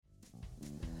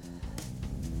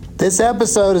This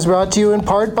episode is brought to you in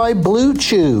part by Blue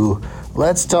Chew.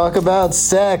 Let's talk about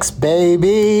sex,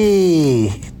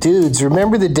 baby. Dudes,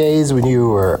 remember the days when you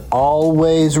were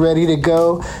always ready to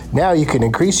go? Now you can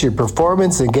increase your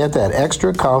performance and get that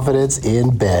extra confidence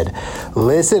in bed.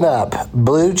 Listen up,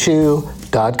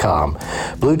 BlueChew.com.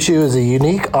 Blue Chew is a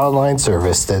unique online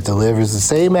service that delivers the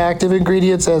same active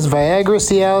ingredients as Viagra,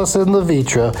 Cialis, and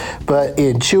Levitra, but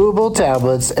in chewable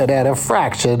tablets and at a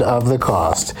fraction of the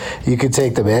cost. You can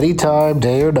take them anytime,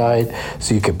 day or night,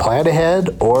 so you can plan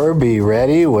ahead or be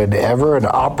ready whenever an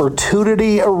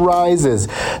opportunity arises.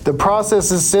 The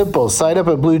process is simple. Sign up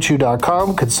at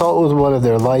BlueChew.com, consult with one of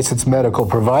their licensed medical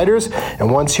providers, and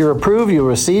once you're approved, you'll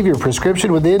receive your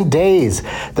prescription within days.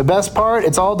 The best part,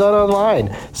 it's all done online,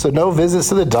 so no visits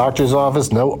to the doctor's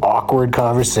office, no awkward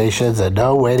conversations, and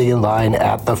no waiting in line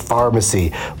at the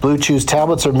pharmacy. Blue Chew's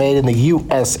tablets are made in the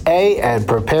USA and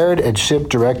prepared and shipped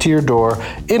direct to your door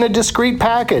in a discreet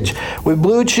package. With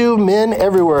Blue Chew, men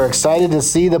everywhere are excited to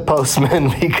see the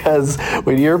postman because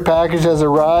when your package has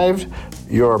arrived,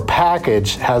 your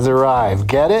package has arrived.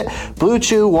 Get it? Blue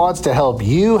Chew wants to help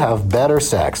you have better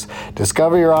sex.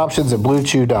 Discover your options at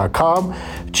BlueChew.com.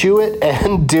 Chew it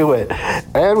and do it.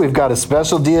 And we've got a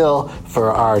special deal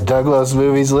for our Doug Loves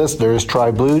Movies listeners.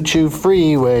 Try Blue Chew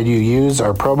free when you use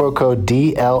our promo code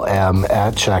DLM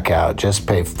at checkout. Just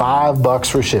pay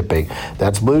 $5 for shipping.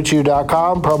 That's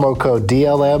BlueChew.com, promo code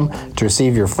DLM to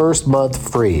receive your first month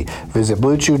free. Visit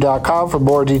BlueChew.com for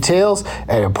more details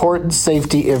and important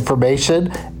safety information.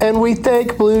 And we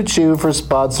thank Blue Chew for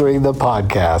sponsoring the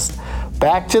podcast.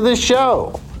 Back to the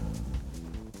show.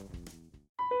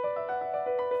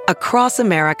 Across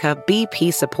America,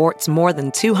 BP supports more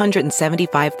than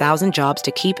 275,000 jobs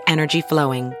to keep energy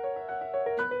flowing.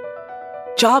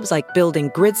 Jobs like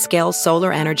building grid-scale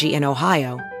solar energy in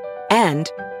Ohio and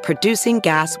producing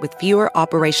gas with fewer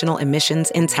operational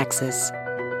emissions in Texas.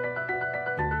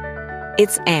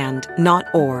 It's and, not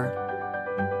or.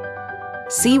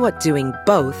 See what doing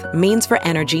both means for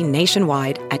energy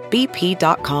nationwide at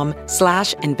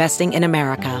bp.com/investing in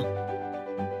America.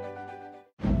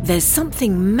 There's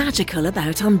something magical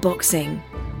about unboxing.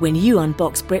 When you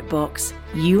unbox BritBox,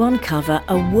 you uncover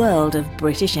a world of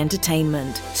British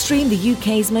entertainment. Stream the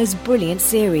UK's most brilliant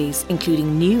series,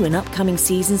 including new and upcoming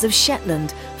seasons of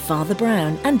Shetland, Father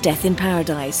Brown and Death in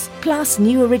Paradise. Plus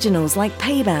new originals like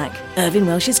Payback, Irving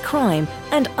Welsh's Crime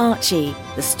and Archie,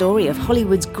 the story of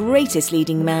Hollywood's greatest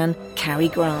leading man, Cary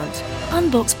Grant.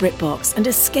 Unbox BritBox and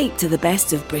escape to the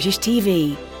best of British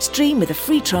TV. Stream with a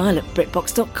free trial at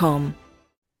BritBox.com.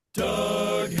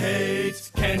 Doug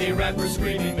hates candy wrappers,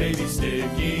 screaming baby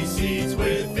sticky seeds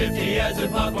with 50 ads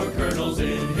and popcorn kernels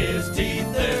in his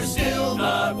teeth. There's still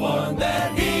not one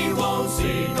that he won't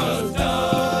see, 'cause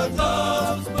Doug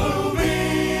loves movies.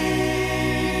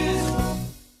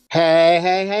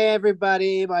 Hey,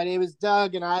 everybody. My name is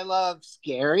Doug, and I love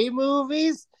scary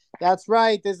movies. That's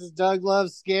right. This is Doug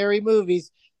Loves Scary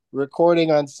Movies,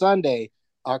 recording on Sunday,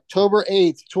 October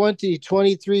 8th,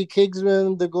 2023,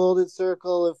 Kingsman, the Golden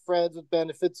Circle of Friends with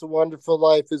Benefits, a Wonderful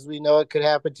Life as we know it could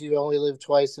happen to you, only live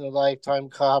twice in a lifetime,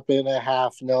 Cop and a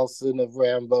Half, Nelson of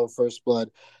Rambo, First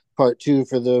Blood, Part 2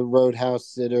 for the Roadhouse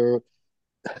Sitter,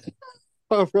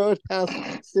 Roadhouse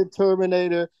Sid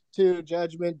Terminator 2,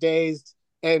 Judgment Days,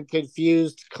 and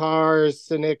Confused Cars,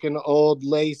 Cynic and Old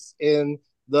Lace in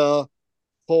the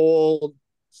whole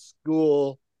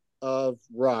school of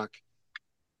rock.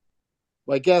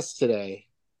 My guests today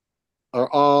are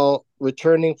all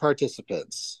returning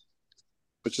participants,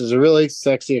 which is a really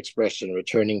sexy expression,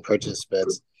 returning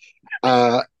participants.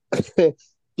 Give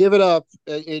it up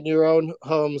in your own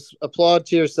homes. Applaud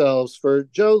to yourselves for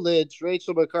Joe Lynch,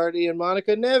 Rachel McCartney, and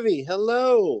Monica Nevi.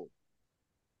 Hello.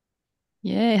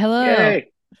 Yay, hello.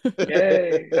 Yay.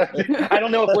 Yay. I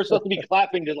don't know if we're supposed to be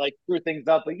clapping to like screw things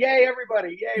up, but yay,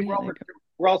 everybody. Yay,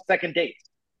 we're all second dates.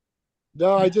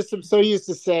 No, I just am so used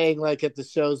to saying, like, at the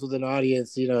shows with an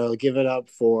audience, you know, give it up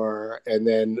for, and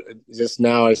then just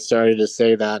now I started to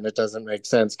say that, and it doesn't make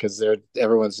sense because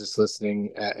everyone's just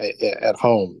listening at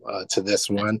home to this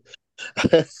one.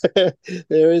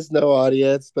 There is no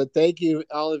audience, but thank you,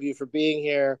 all of you, for being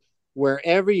here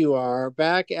wherever you are.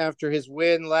 Back after his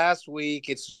win last week,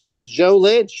 it's Joe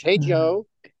Lynch. Hey, Joe.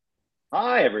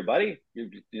 Hi, everybody. You're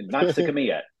not sick of me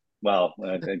yet. Well,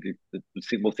 we'll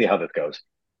see how this goes.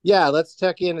 Yeah, let's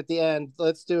check in at the end.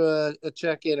 Let's do a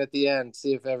check-in at the end,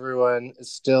 see if everyone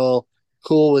is still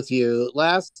cool with you.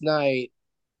 Last night,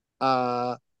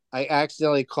 I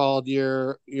accidentally called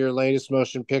your latest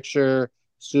motion picture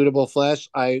Suitable Flesh.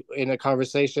 In a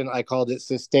conversation, I called it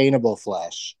Sustainable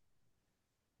Flesh,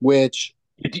 which...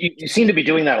 You seem to be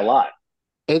doing that a lot.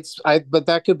 but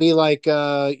that could be like,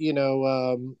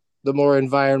 the more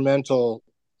environmental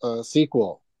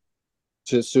sequel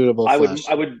to Suitable I would, Flesh,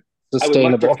 I would, I would much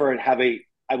sustainable. prefer it have a.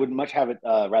 I would much have it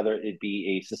rather it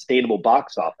be a sustainable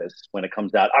box office when it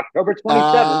comes out October 27th in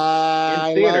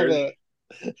I love theaters.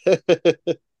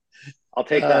 it. I'll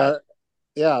take that. uh,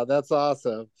 yeah, that's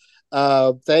awesome.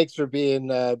 Thanks for being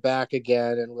back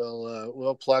again, and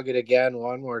we'll plug it again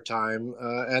one more time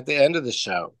at the end of the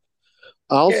show.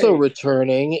 Also Yay.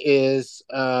 returning is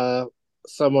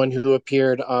someone who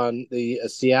appeared on the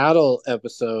Seattle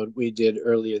episode we did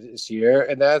earlier this year,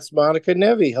 and that's Monica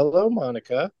Nevi. Hello,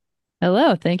 Monica.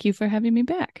 Hello, thank you for having me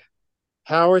back.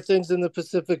 How are things in the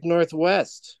Pacific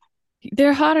Northwest?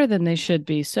 They're hotter than they should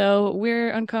be, so we're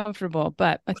uncomfortable,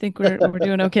 but I think we're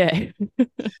doing okay.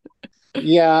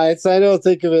 Yeah, it's I don't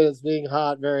think of it as being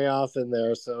hot very often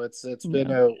there, so it's been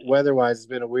No. a weather-wise, it's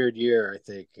been a weird year, I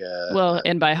think. Well,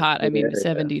 and by hot, I mean Yeah.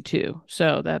 72.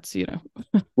 So that's,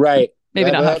 Right.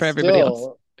 maybe not But hot for that's everybody else.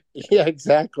 still, yeah,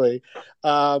 exactly.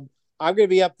 I'm going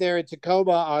to be up there in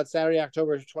Tacoma on Saturday,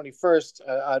 October 21st.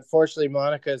 Unfortunately,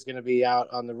 Monica is going to be out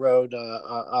on the road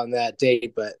on that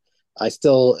date, but I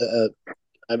still,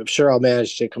 I'm sure I'll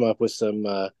manage to come up with some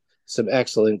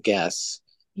excellent guests.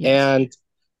 Yes. And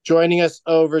joining us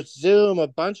over Zoom a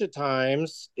bunch of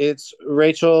times, it's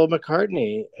Rachel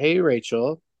McCartney. Hey,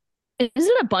 Rachel. Is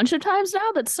it a bunch of times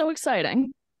now? That's so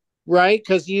exciting. Right,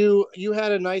 because you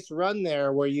had a nice run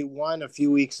there where you won a few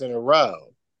weeks in a row,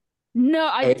 No,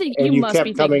 I think and you you must be kept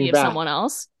thinking coming of back. someone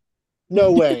else.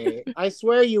 No way! I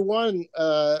swear you won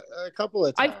a couple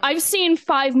of I've times. seen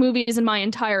 5 movies in my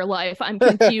entire life. I'm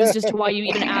confused as to why you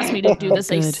even asked me to do Oh, this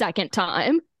a good. second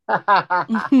time.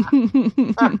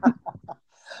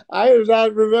 I do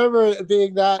not remember it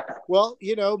being that well.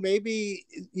 Maybe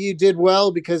you did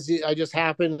well because I just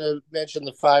happened to mention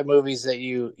the 5 movies that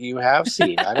you have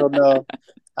seen. I don't know.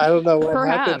 I don't know what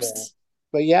happened there. Perhaps.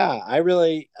 But yeah, I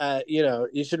really,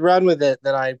 you should run with it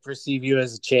that I perceive you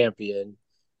as a champion.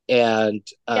 And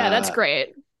Yeah, that's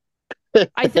great.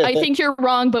 I think you're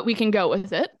wrong, but we can go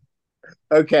with it.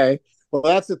 okay, well,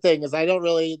 that's the thing is I don't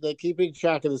really the keeping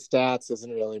track of the stats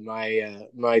isn't really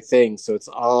my thing. So it's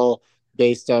all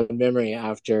based on memory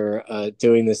after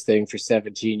doing this thing for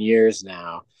 17 years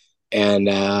now,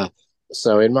 and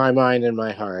so in my mind and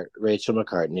my heart, Rachel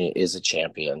McCartney is a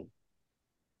champion.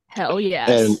 Hell And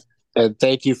yes. and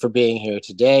thank you for being here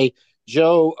today.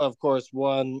 Joe, of course,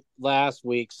 won last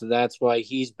week, so that's why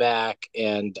he's back.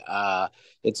 And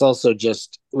it's also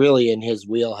just really in his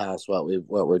wheelhouse what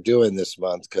we're doing this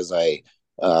month because I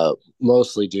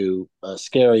mostly do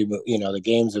scary. The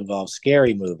games involve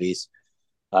scary movies,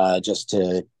 just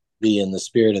to be in the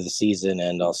spirit of the season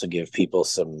and also give people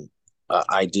some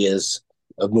ideas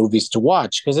of movies to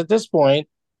watch. Because at this point,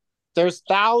 there's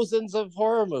thousands of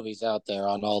horror movies out there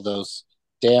on all those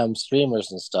damn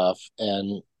streamers and stuff,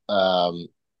 and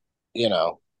you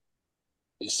know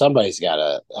somebody's got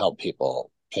to help people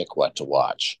pick what to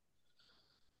watch.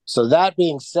 So that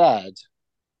being said,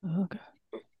 Okay.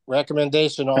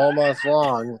 recommendation all month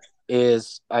long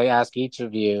is I ask each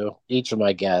of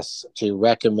my guests to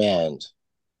recommend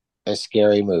a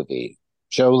scary movie.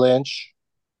 Joe Lynch,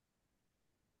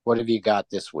 what have you got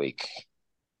this week?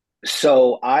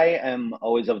 So I am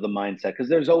always of the mindset because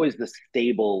there's always the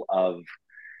stable of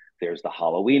there's the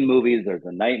Halloween movies, there's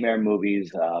the nightmare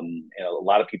movies. A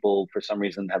lot of people for some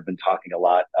reason have been talking a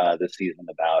lot this season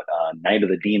about Night of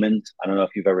the Demons. I don't know if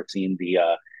you've ever seen the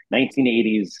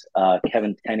 1980s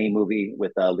Kevin Tenney movie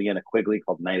with Leanna Quigley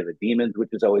called Night of the Demons, which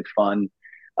is always fun.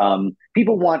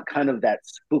 People want kind of that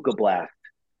spookablast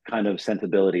kind of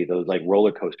sensibility, those like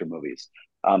roller coaster movies.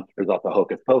 There's also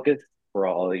Hocus Pocus for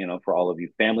all of you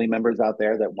family members out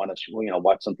there that want to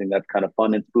watch something that's kind of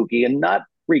fun and spooky and not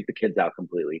freak the kids out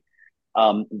completely.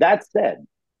 That said,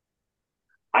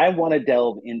 I want to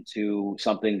delve into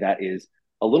something that is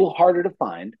a little harder to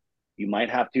find. You might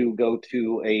have to go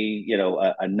to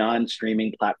a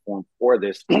non-streaming platform for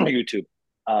this, YouTube,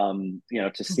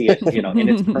 to see it, in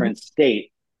its current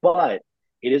state. But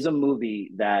it is a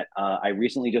movie that I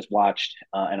recently just watched,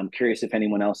 and I'm curious if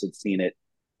anyone else had seen it.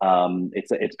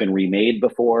 It's been remade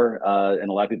before, and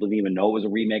a lot of people didn't even know it was a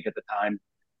remake at the time.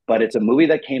 But it's a movie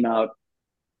that came out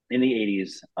in the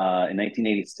 80s, in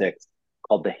 1986,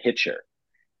 called The Hitcher,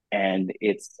 and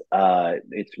it's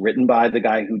written by the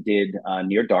guy who did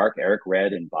Near Dark, Eric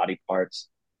Red, and Body Parts.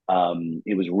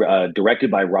 It was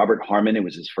directed by Robert Harmon. It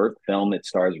was his first film. It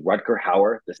stars Rutger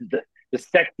Hauer. This is the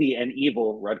sexy and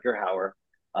evil Rutger Hauer,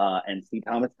 and C.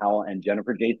 Thomas Howell and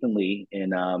Jennifer Jason Leigh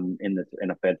in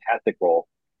a fantastic role.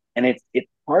 And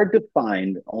it's hard to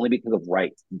find only because of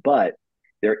rights, but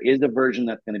There is a version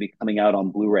that's going to be coming out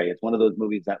on Blu-ray. It's one of those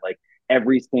movies that like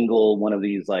every single one of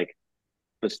these like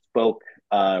bespoke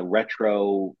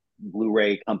retro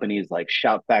Blu-ray companies like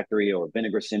Shout Factory or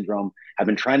Vinegar Syndrome have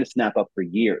been trying to snap up for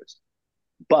years.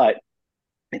 But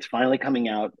it's finally coming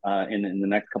out in the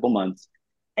next couple months.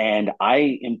 And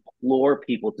I implore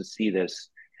people to see this.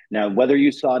 Now, whether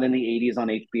you saw it in the 80s on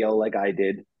HBO like I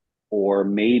did, or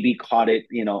maybe caught it,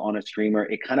 on a streamer,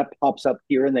 it kind of pops up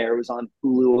here and there. It was on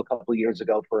Hulu a couple of years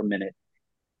ago for a minute.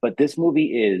 But this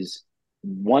movie is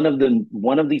one of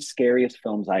the scariest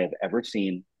films I have ever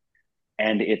seen.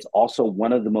 And it's also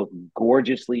one of the most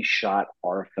gorgeously shot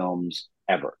horror films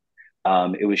ever.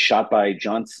 It was shot by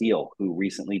John Seale, who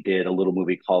recently did a little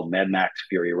movie called Mad Max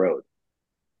Fury Road,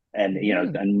 and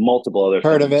and multiple other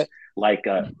Heard films, of it? like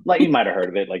you might have heard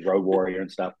of it, like Road Warrior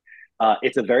and stuff.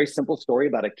 It's a very simple story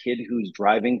about a kid who's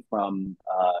driving from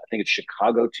I think it's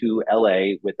Chicago to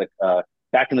LA with a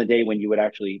back in the day when you would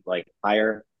actually like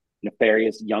hire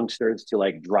nefarious youngsters to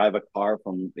like drive a car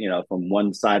from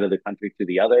one side of the country to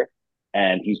the other,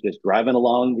 and he's just driving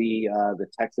along the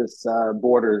Texas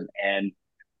borders, and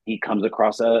he comes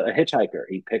across a hitchhiker.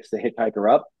 He picks the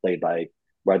hitchhiker up, played by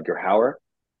Rutger Hauer,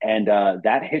 and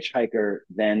that hitchhiker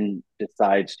then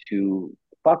decides to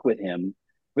fuck with him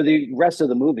for the rest of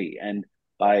the movie. And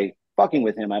by fucking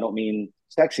with him, I don't mean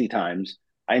sexy times.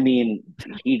 I mean,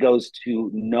 he goes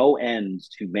to no ends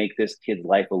to make this kid's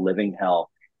life a living hell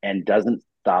and doesn't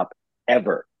stop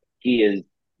ever. He is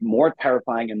more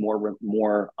terrifying and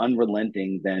more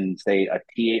unrelenting than, say, a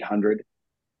T-800.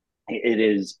 It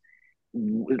is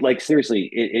like seriously,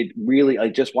 it really,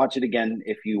 like, just watch it again.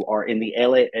 If you are in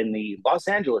the Los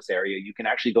Angeles area, you can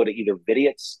actually go to either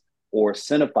Vidiot's or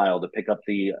Cinephile to pick up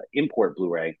the import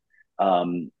Blu-ray.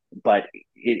 But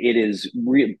it is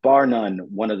bar none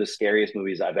one of the scariest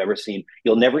movies I've ever seen.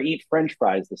 You'll never eat French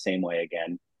fries the same way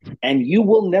again, and you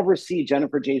will never see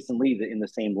Jennifer Jason Leigh in the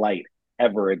same light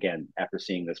ever again after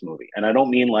seeing this movie. And I don't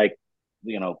mean like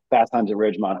Fast Times at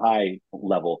Ridgemont High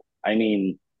level. I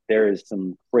mean, there is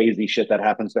some crazy shit that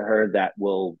happens to her that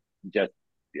will just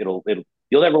it'll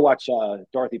you'll never watch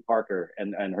Dorothy Parker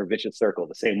and her Vicious Circle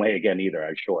the same way again either,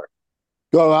 I'm sure.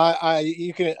 Well, I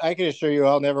can assure you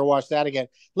I'll never watch that again.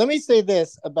 Let me say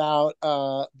this about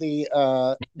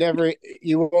never,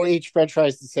 you won't eat French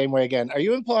fries the same way again. Are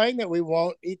you implying that we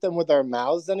won't eat them with our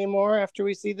mouths anymore after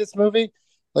we see this movie?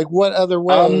 Like, what other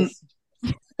ways?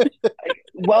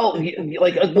 Well, at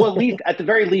least at the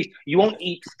very least, you won't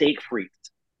eat steak frites.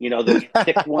 Those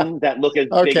thick ones that look as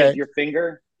big as your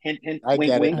finger. Hint, hint, I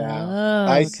wink, get wink. it now. Oh,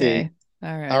 I okay. see.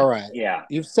 All right. Yeah.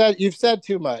 You've said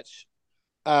too much.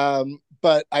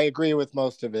 But I agree with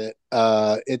most of it.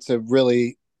 It's a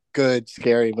really good,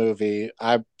 scary movie.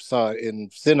 I saw it in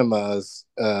cinemas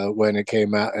when it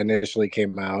initially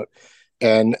came out,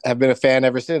 and have been a fan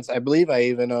ever since. I believe I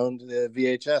even owned the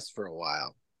VHS for a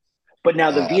while. But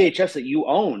now the VHS that you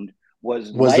owned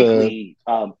was likely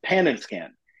pan and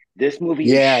scan. This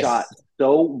movie is shot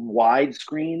so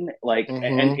widescreen,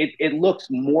 and it looks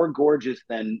more gorgeous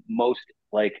than most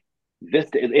this.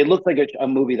 It looks like a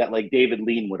movie that like David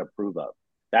Lean would approve of.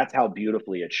 That's how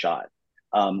beautifully it's shot.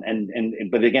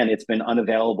 But again, it's been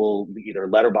unavailable either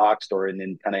letterboxed or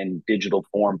in kind of in digital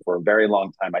form for a very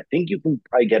long time. I think you can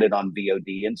probably get it on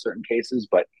VOD in certain cases,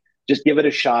 but just give it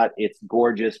a shot. It's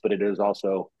gorgeous, but it is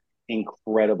also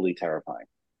incredibly terrifying.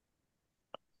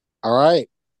 All right.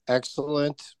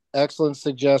 Excellent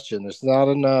suggestion. There's not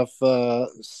enough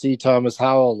C. Thomas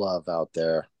Howell love out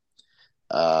there.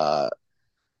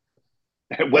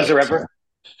 Was there ever?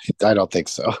 I don't think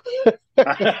so.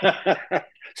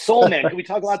 Soul Man. Can we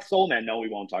talk about Soul Man? No, we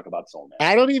won't talk about Soul Man.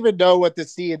 I don't even know what the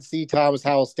C and C Thomas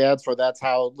Howell stands for. That's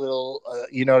how little,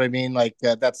 you know what I mean? Like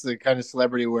that's the kind of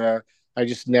celebrity where I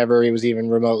just never was even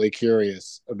remotely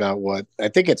curious about what. I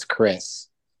think it's Chris,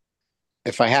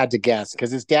 if I had to guess,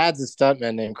 because his dad's a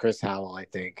stuntman named Chris Howell, I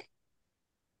think.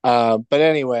 But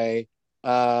anyway,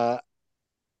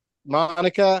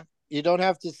 Monica, you don't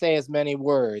have to say as many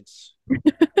words.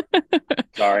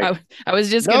 Sorry. I was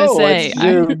just going to say.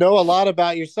 You know a lot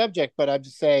about your subject, but I'm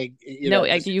just saying,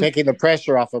 taking the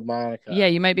pressure off of Monica. Yeah,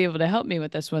 you might be able to help me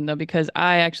with this one, though, because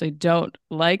I actually don't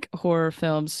like horror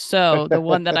films. So the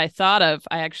one that I thought of,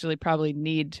 I actually probably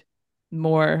need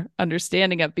more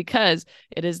understanding of, because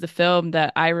it is the film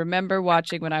that I remember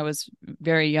watching when I was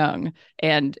very young,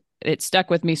 and it stuck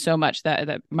with me so much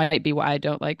that might be why I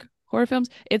don't like horror films.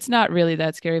 It's not really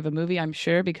that scary of a movie, I'm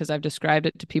sure, because I've described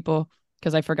it to people,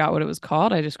 because I forgot what it was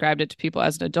called. I described it to people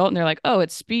as an adult, and they're like, oh,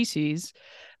 it's Species.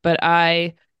 But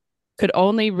I could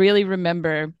only really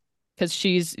remember, because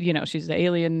she's the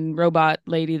alien robot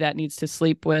lady that needs to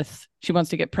sleep with. She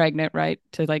wants to get pregnant, right?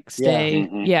 To like stay.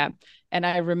 Yeah. And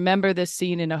I remember this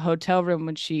scene in a hotel room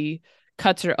when she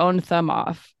cuts her own thumb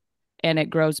off and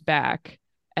it grows back.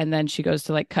 And then she goes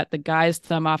to like cut the guy's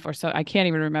thumb off or so. I can't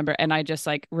even remember. And I just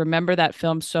like remember that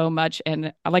film so much.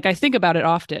 And like I think about it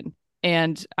often.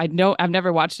 And I know I've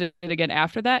never watched it again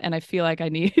after that. And I feel like I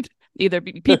need either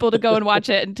people to go and watch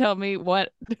it and tell me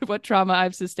what trauma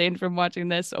I've sustained from watching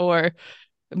this, or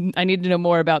I need to know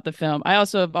more about the film. I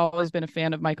also have always been a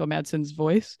fan of Michael Madsen's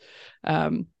voice.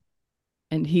 And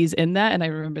he's in that. And I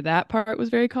remember that part was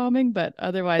very calming, but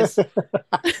otherwise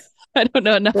I don't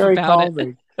know enough Very about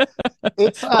calming. it.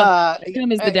 It's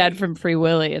him is the dad from Free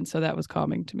Willy, and so that was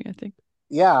calming to me, I think.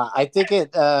 yeah, I think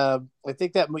that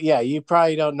you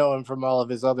probably don't know him from all of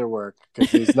his other work because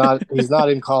he's not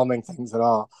in calming things at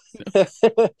all.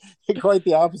 Quite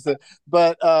the opposite.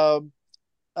 But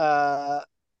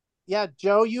yeah,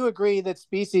 Joe, you agree that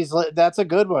Species, that's a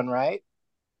good one, right?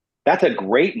 That's a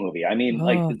great movie. I mean,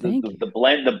 like the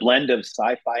the blend of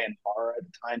sci-fi and horror at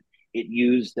the time. It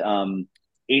used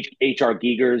H.R.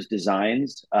 Giger's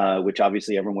designs, which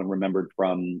obviously everyone remembered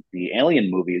from the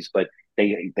Alien movies, but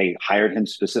they hired him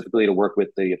specifically to work with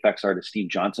the effects artist Steve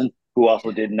Johnson, who also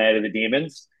did Night of the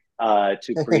Demons,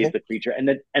 to create the creature. And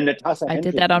the Tasha I Henson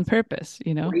did that on purpose,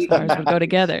 so ours would go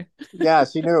together. Yeah,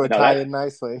 she knew it would tie in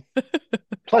nicely.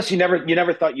 Plus, you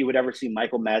never thought you would ever see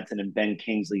Michael Madsen and Ben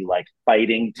Kingsley like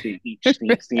fighting to each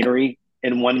scenery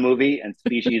in one movie, and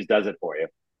Species does it for you.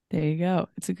 There you go.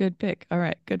 It's a good pick. All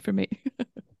right, good for me.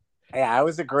 Yeah, it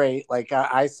was a great. Like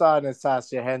I saw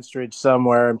Natasha Henstridge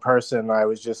somewhere in person. I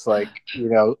was just like,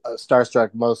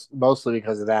 starstruck mostly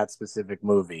because of that specific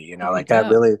movie. Like that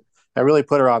really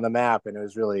put her on the map, and it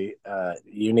was really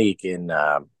unique in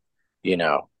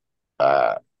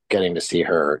getting to see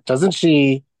her. Doesn't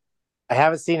she? I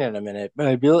haven't seen it in a minute, but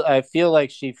I feel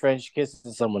like she French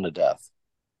kisses someone to death.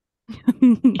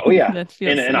 Oh yeah,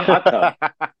 in a hot tub.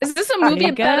 Is this a movie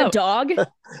about a dog?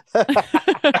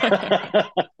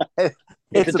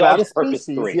 It's about a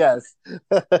species, yes.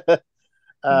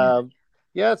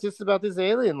 Yeah, it's just about this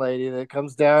alien lady that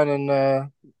comes down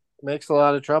and makes a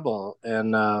lot of trouble,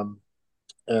 and I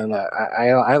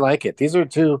like it. These are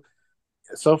two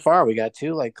so far. We got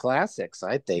two like classics,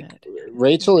 I think.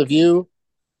 Rachel,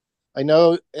 I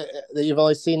know that you've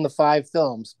only seen the 5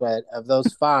 films, but of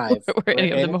those 5, were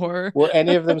any of them horror? Were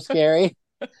any of them scary?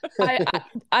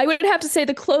 I would have to say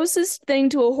the closest thing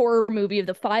to a horror movie of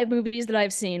the 5 movies that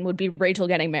I've seen would be Rachel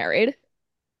getting married.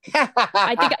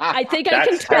 I think I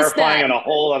can trust that. That's terrifying on a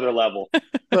whole other level.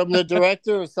 From the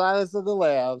director of Silence of the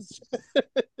Lambs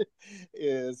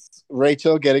is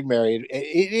Rachel getting married.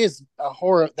 It is a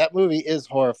horror. That movie is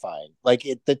horrifying. Like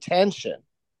the tension.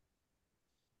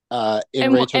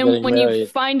 And when you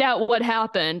find out what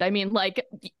happened, I mean, like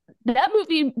that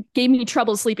movie gave me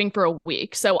trouble sleeping for a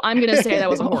week. So I'm going to say that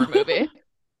was a horror movie.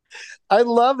 I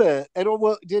love it. And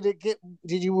were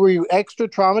you extra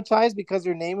traumatized because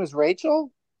her name was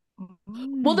Rachel?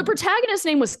 Well, the protagonist's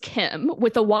name was Kim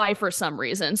with a Y for some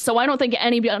reason. So I don't think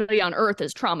anybody on Earth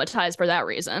is traumatized for that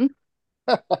reason.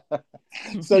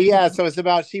 So it's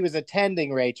about she was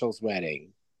attending Rachel's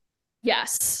wedding.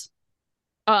 Yes.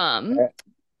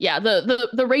 Yeah,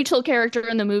 the Rachel character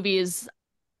in the movie is,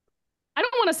 I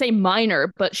don't want to say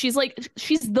minor, but she's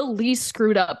the least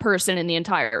screwed up person in the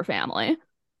entire family.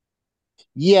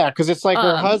 Yeah, because it's like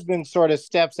her husband sort of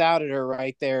steps out at her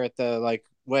right there at the like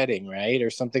wedding, right?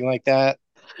 Or something like that.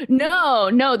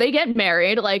 No, they get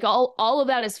married. Like all of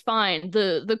that is fine.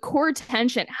 The core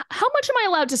tension. How much am I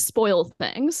allowed to spoil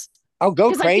things? Oh,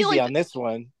 go crazy on this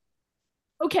one.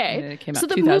 Okay, so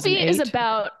the movie is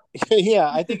about. Yeah,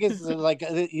 I think it's like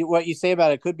what you say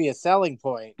about it could be a selling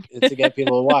point to get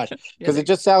people to watch because it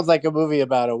just sounds like a movie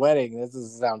about a wedding. This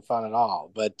doesn't sound fun at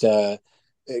all. But go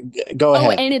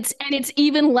ahead. And it's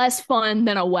even less fun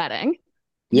than a wedding.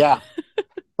 Yeah,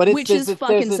 but it's which is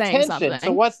fucking saying something.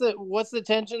 So what's the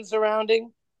tension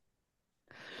surrounding?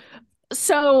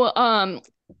 So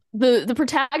the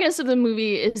protagonist of the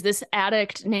movie is this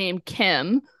addict named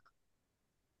Kim,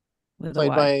 played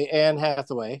by Anne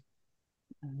Hathaway.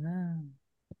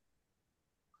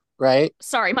 Right.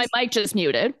 Sorry, my mic just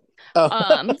muted.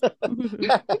 Oh.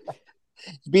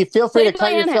 Feel free to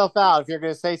cut yourself out if you're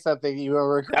going to say something you will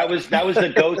regret. That was the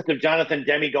ghost of Jonathan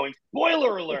Demme going,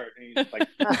 spoiler alert. And he's like,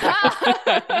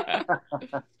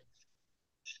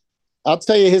 I'll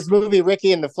tell you, his movie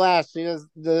Ricky and the Flash,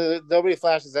 nobody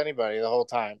flashes anybody the whole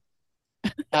time.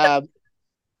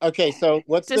 Okay, so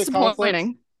what's the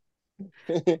conflict?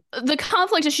 The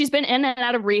conflict is she's been in and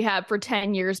out of rehab for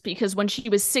 10 years because when she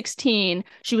was 16,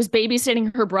 she was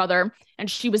babysitting her brother and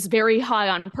she was very high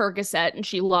on Percocet, and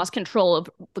she lost control of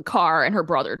the car, and her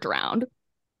brother drowned.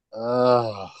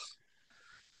 Oh.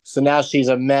 So now she's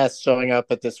a mess showing up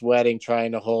at this wedding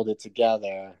trying to hold it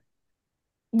together.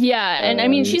 Yeah, and I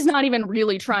mean, she's not even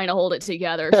really trying to hold it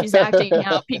together. She's acting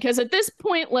out because at this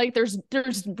point, like, there's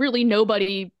really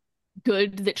nobody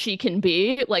good that she can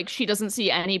be. Like, she doesn't see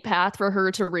any path for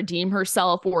her to redeem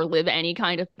herself or live any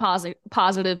kind of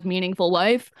positive, meaningful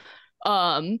life.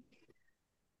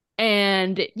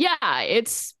 And yeah, I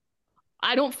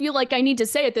don't feel like I need to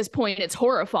say at this point it's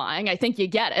horrifying. I think you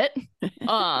get it.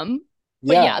 But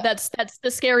yeah, that's the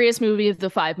scariest movie of the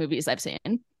 5 movies I've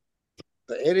seen.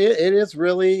 It is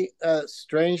really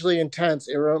strangely intense.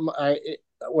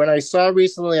 When I saw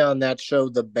recently on that show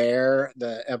The Bear,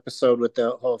 the episode with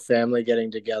the whole family getting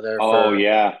together.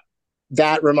 Yeah.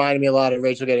 That reminded me a lot of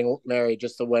Rachel Getting Married,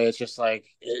 just the way it's just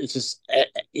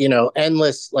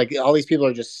endless. Like, all these people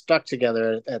are just stuck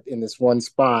together in this one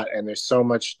spot, and there's so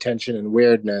much tension and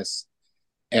weirdness.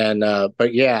 And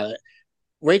but yeah,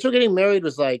 Rachel Getting Married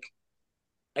was like,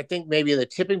 I think maybe the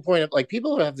tipping point of, like,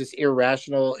 people who have this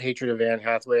irrational hatred of Anne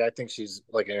Hathaway. I think she's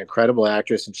like an incredible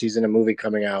actress, and she's in a movie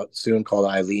coming out soon called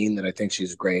Eileen that I think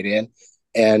she's great in.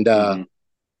 And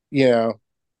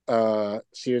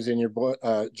she was in your boy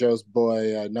Joe's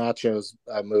boy Nacho's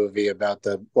movie about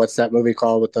what's that movie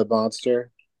called with the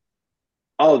monster?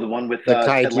 Oh, the one with the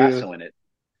Ted Lasso in it.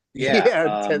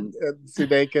 Yeah,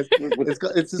 Sudeikis.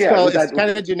 It's kind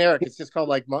of generic. It's just called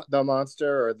like the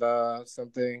monster or the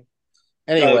something.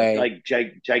 Anyway, like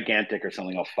gigantic or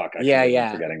something. Oh fuck! I'm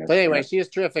forgetting this. But anyway, she is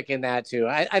terrific in that too.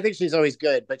 I think she's always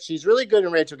good, but she's really good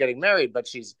in Rachel Getting Married. But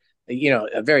she's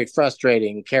a very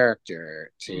frustrating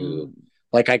character to.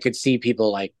 Like, I could see people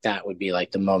like that would be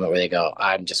like the moment where they go,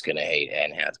 "I'm just gonna hate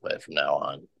Anne Hathaway from now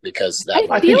on," because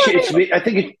I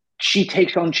think she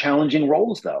takes on challenging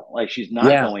roles though. Like, she's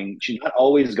not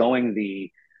always going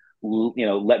the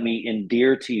let me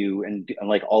endear to you and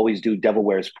like always do Devil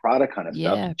Wears Prada kind of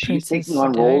stuff. She's taking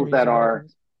on roles that are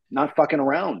not fucking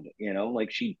around, like,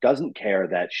 she doesn't care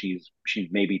that she's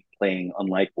maybe playing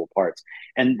unlikable parts.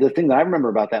 And the thing that I remember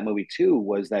about that movie too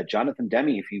was that Jonathan Demme,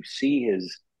 if you see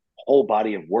his whole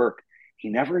body of work, he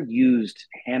never used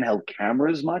handheld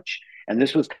cameras much. And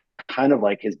this was kind of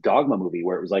like his Dogma movie,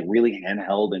 where it was like really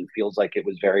handheld and feels like it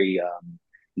was very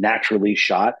naturally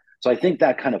shot. So I think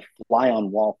that kind of fly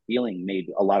on wall feeling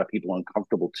made a lot of people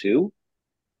uncomfortable too.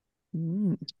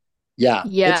 Yeah,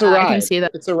 it's a ride. I can see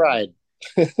that. It's a ride.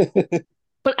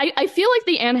 But I feel like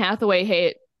the Anne Hathaway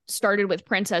hate started with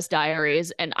Princess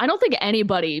Diaries, and I don't think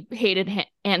anybody hated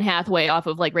Anne Hathaway off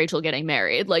of like Rachel Getting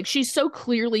Married. Like, she so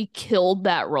clearly killed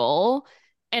that role,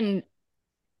 and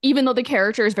even though the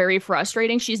character is very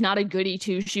frustrating, she's not a goody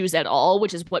two shoes at all,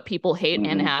 which is what people hate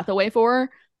Anne Hathaway for.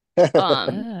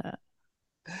 I'm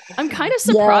kind of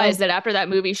surprised that after that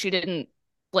movie, she didn't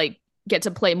like get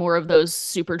to play more of those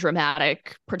super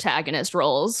dramatic protagonist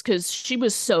roles, because she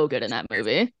was so good in that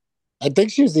movie. I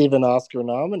think she was even Oscar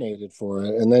nominated for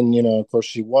it. And then, of course,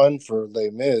 she won for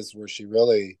Les Mis, where she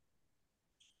really,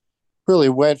 really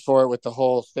went for it with the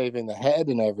whole shaving the head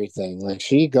and everything. Like,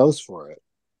 she goes for it.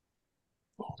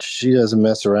 She doesn't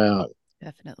mess around.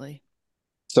 Definitely.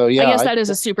 So, yeah. I guess that is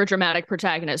a super dramatic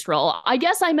protagonist role. I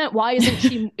guess I meant, why isn't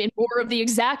she in more of the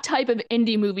exact type of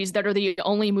indie movies that are the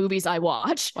only movies I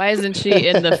watch? Why isn't she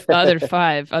in the other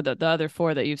 5, the other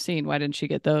 4 that you've seen? Why didn't she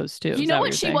get those too? You know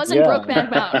what? She was in Brokeback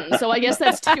Mountain, so I guess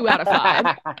that's 2 out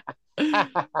of 5.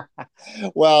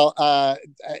 Well, I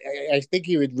think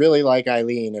you would really like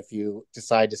Eileen if you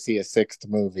decide to see a 6th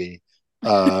movie.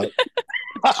 I'll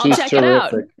check it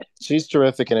out. She's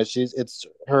terrific in it. It's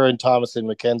her and Thomasin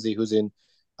McKenzie, who's in,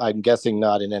 I'm guessing,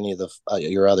 not in any of the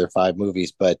your other 5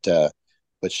 movies, but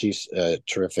she's a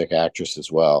terrific actress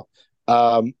as well.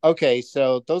 Okay,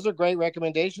 so those are great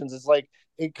recommendations. It's like,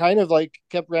 it kind of like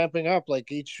kept ramping up.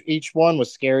 Like, each one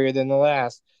was scarier than the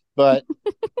last, but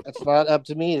it's not up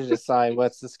to me to decide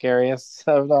what's the scariest.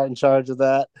 I'm not in charge of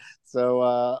that. So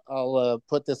I'll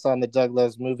put this on the Doug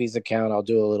Loves Movies account. I'll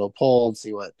do a little poll and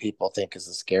see what people think is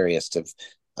the scariest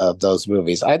of those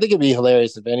movies. I think it'd be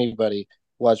hilarious if anybody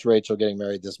watched Rachel Getting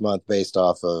Married this month based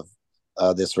off of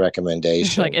this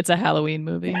recommendation. Like, it's a Halloween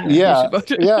movie. Yeah,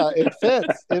 it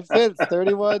fits. It fits.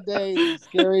 31 days,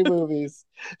 scary movies.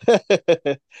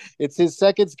 It's his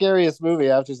second scariest movie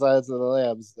after Silence of the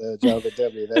Lambs, Jonathan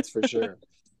Demme, that's for sure.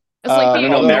 It's like the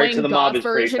Married to the goth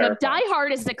version of Die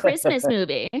Hard is a Christmas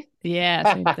movie.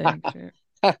 Yeah, same thing. Sure.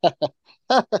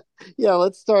 Yeah,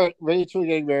 let's start. Rachel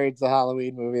getting married is a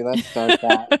Halloween movie. Let's start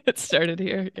that. It started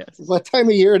here. Yes. What time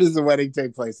of year does the wedding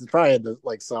take place? It's probably in the,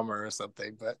 like summer or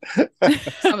something, but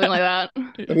Something like that.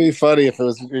 it'd be funny if it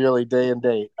was really day and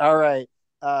date. All right.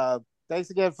 Thanks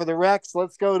again for the Rex.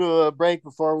 Let's go to a break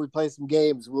before we play some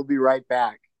games. We'll be right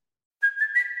back.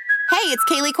 Hey, it's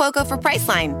Kaylee Cuoco for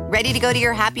Priceline. Ready to go to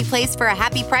your happy place for a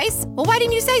happy price? Well, why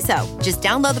didn't you say so? Just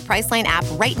download the Priceline app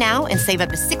right now and save up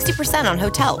to 60% on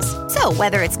hotels. So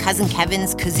whether it's Cousin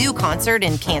Kevin's Kazoo Concert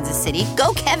in Kansas City,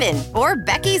 go Kevin, or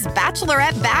Becky's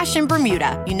Bachelorette Bash in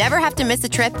Bermuda, you never have to miss a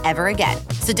trip ever again.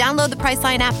 So download the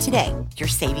Priceline app today. Your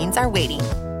savings are waiting.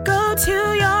 Go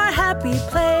to your happy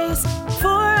place for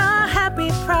a happy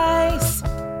price.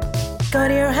 Go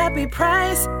to your happy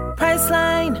price,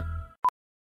 Priceline.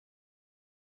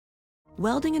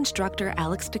 Welding instructor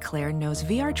Alex DeClaire knows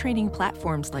VR training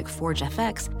platforms like Forge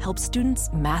FX help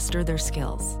students master their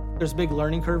skills. There's a big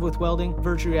learning curve with welding.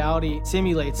 Virtual reality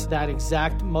simulates that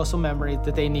exact muscle memory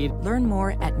that they need. Learn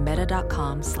more at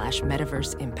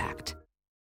meta.com/metaverseimpact.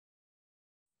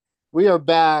 We are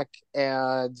back,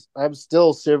 and I'm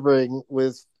still shivering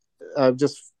with, I'm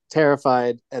just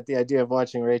terrified at the idea of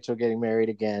watching Rachel getting married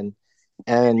again,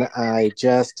 and I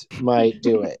just might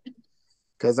do it.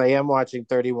 Because I am watching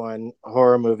 31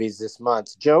 horror movies this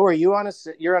month. Joe, are you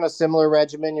you're on a similar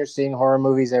regimen? You're seeing horror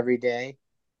movies every day?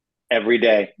 Every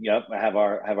day. Yep. I have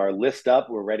our list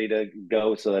up. We're ready to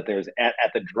go so that there's at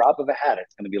the drop of a hat,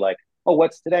 it's going to be like, oh,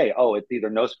 what's today? Oh, it's either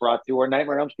Nosferatu or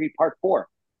Nightmare on Elm Street Part 4.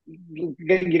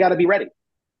 You got to be ready.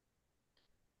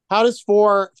 How does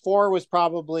four was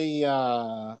probably,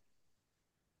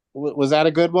 was that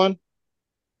a good one?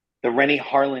 The Rennie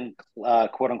Harlan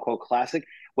quote unquote classic.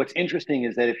 What's interesting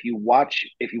is that if you watch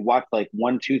like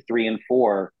 1, 2, 3, and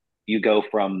 4, you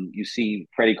see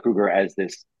Freddy Krueger as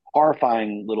this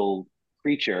horrifying little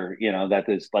creature, that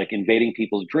is like invading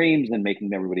people's dreams and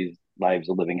making everybody's lives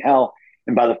a living hell.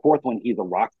 And by the fourth one, he's a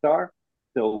rock star.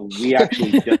 So we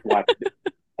actually just watched it.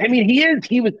 I mean, he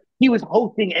was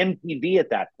hosting MTV at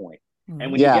that point. And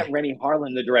when you get Rennie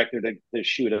Harlan, the director, to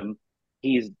shoot him,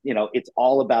 he's, it's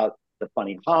all about the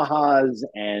funny ha-has,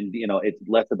 and it's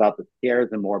less about the scares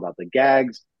and more about the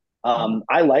gags.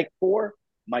 I like 4.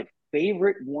 My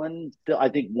favorite one still, I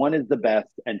think 1 is the best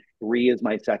and 3 is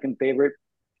my second favorite.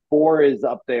 4 is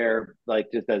up there,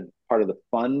 like, just as part of the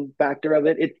fun factor of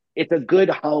it. It's a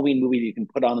good Halloween movie that you can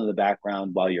put on in the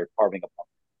background while you're carving a pumpkin.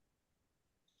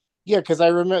 Yeah, because I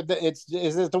remember is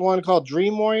it the one called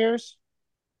Dream Warriors?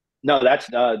 No, that's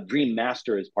Dream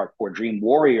Master is Part 4. Dream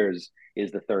Warriors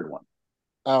is the third one.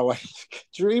 Oh,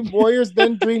 Dream Warriors,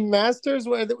 then Dream Masters.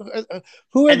 Who are and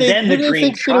they? Then who the do Dream they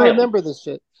think Child. Remember this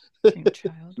shit?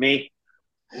 Me.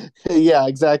 Yeah,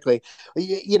 exactly.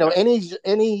 Any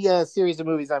series of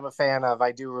movies I'm a fan of,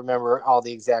 I do remember all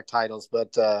the exact titles,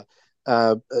 but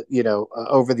over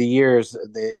the years,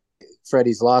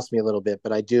 Freddy's lost me a little bit,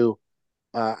 but I do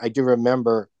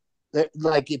remember that,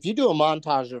 like, if you do a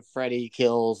montage of Freddy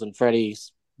kills and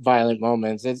Freddy's violent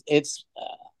moments, it's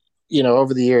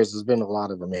over the years, there's been a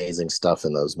lot of amazing stuff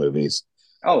in those movies.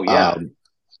 Oh, yeah.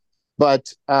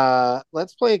 But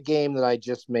let's play a game that I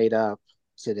just made up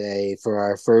today for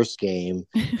our first game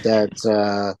that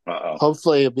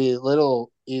hopefully will be a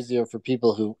little easier for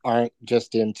people who aren't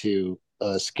just into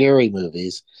scary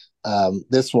movies.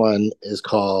 This one is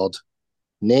called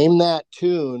Name That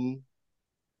Tune's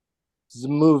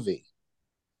Movie.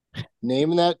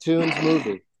 Name That Tune's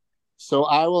Movie. So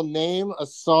I will name a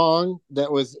song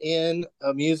that was in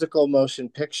a musical motion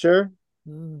picture,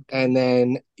 and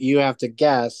then you have to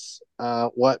guess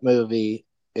what movie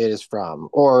it is from,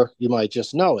 or you might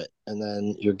just know it, and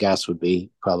then your guess would be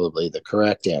probably the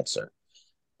correct answer.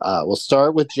 We'll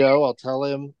start with Joe. I'll tell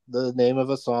him the name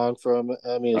of a song from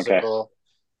a musical. Okay.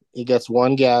 He gets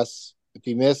one guess. If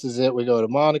he misses it, we go to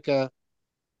Monica,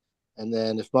 and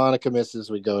then if Monica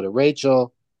misses, we go to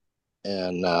Rachel,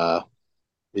 and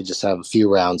we just have a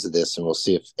few rounds of this, and we'll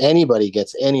see if anybody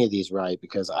gets any of these right,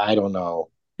 because I don't know.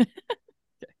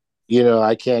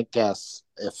 I can't guess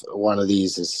if one of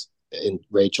these is in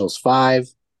Rachel's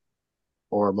 5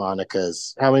 or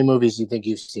Monica's. How many movies do you think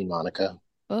you've seen, Monica?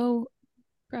 Oh,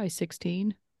 probably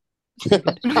 16.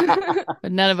 But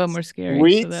none of them were scary.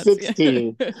 Sweet, so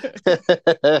 16.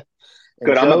 Good,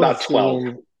 I'm about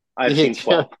 12. I've seen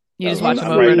 12. You just watch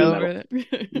them over and over.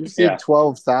 You've seen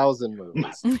 12,000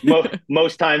 movies.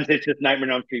 Most times it's just Nightmare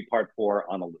on Elm Street Part 4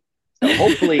 on a loop. So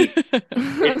hopefully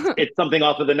it's something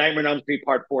off of the Nightmare on Elm Street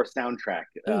Part 4 soundtrack,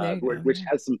 which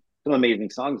has some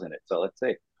amazing songs in it. So let's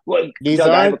see. Well, these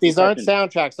aren't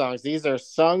soundtrack songs. These are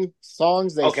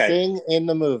songs they sing in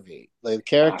the movie. The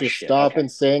characters stop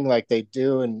and sing like they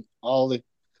do in all the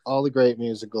all the great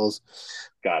musicals.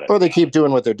 Got it. Or they keep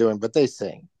doing what they're doing, but they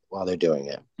sing while they're doing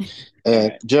it. And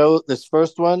right. Joe, this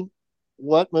first one,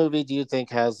 what movie do you think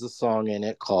has the song in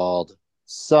it called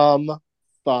Some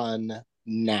Fun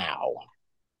Now?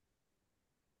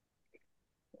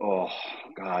 Oh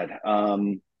God.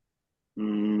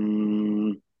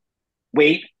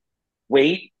 Wait,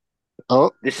 wait.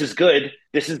 Oh, This is good.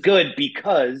 This is good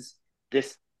because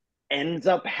this ends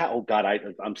up how. Oh God,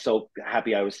 I'm so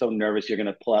happy. I was so nervous. You're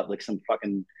gonna pull out like some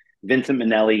fucking Vincent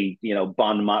Minnelli,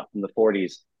 Bon Mott from the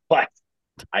 '40s. But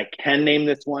I can name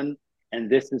this one, and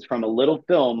this is from a little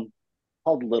film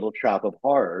called Little Shop of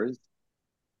Horrors.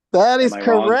 that Am is I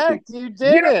wrong? correct. You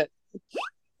did Yeah. it.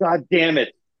 God damn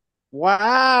it.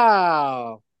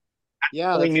 Wow.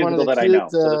 Yeah, Only that's one of musical the that I cute know.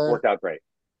 So this worked out great.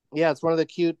 yeah, it's one of the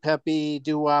cute, peppy,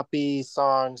 doo-woppy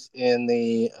songs in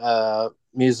the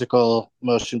musical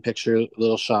motion picture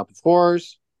Little Shop of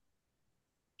Horrors.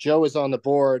 Joe is on the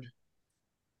board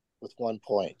with 1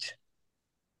 point.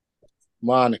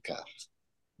 Monica,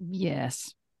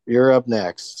 Yes. you're up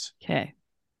next. Okay.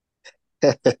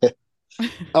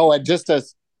 Oh, and just a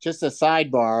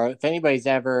sidebar. If anybody's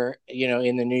ever,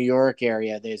 in the New York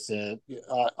area, there's a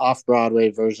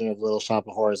off-Broadway version of Little Shop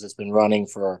of Horrors that's been running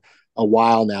for a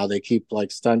while now. They keep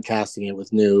like stunt casting it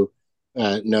with new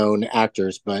known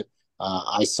actors, but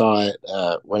I saw it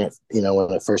when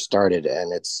it first started,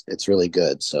 and it's really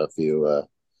good. So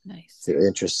Nice. if you're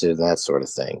interested in that sort of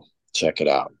thing, check it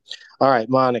out. All right,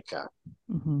 Monica,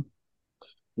 Mm-hmm.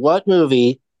 what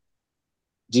movie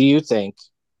do you think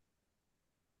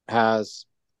has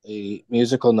a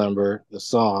musical number, the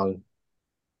song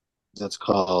that's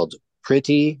called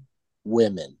Pretty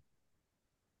Women?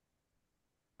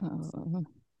 Uh,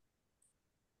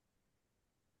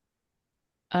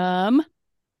 um,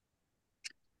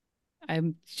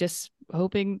 I'm just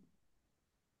hoping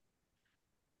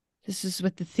this is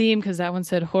with the theme because that one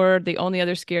said horror. The only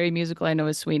other scary musical I know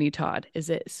is Sweeney Todd. Is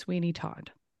it Sweeney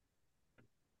Todd?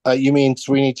 You mean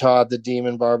Sweeney Todd, the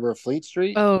Demon Barber of Fleet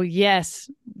Street? Oh, yes.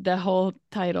 The whole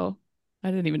title. I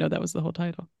didn't even know that was the whole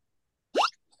title.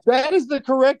 That is the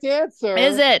correct answer.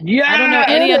 Is it? Yeah. I don't know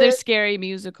any other scary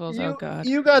musicals. Oh, You God.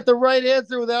 you got the right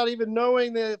answer without even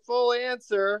knowing the full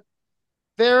answer.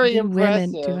 Very Pretty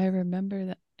Women. Do impressive. I remember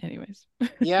that? Anyways.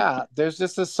 Yeah, there's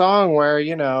just a song where,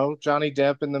 Johnny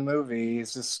Depp in the movie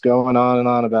is just going on and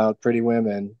on about pretty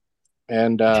women.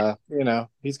 And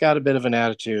he's got a bit of an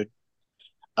attitude.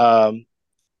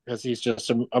 Because he's just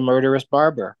a murderous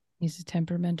barber. He's a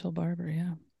temperamental barber,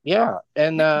 yeah. Yeah,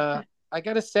 and I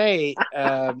gotta say,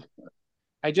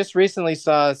 I just recently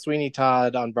saw Sweeney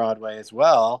Todd on Broadway as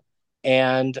well,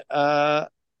 and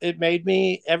it made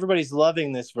me. Everybody's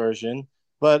loving this version,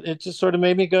 but it just sort of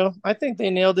made me go, I think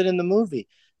they nailed it in the movie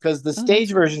because the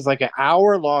stage version is like an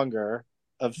hour longer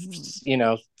of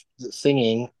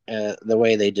singing the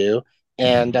way they do,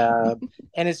 and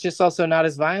it's just also not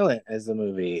as violent as the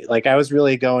movie. Like I was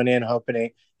really going in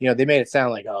hoping, they made it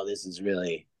sound like, oh, this is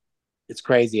really it's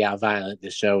crazy how violent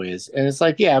this show is, and it's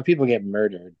like, yeah, people get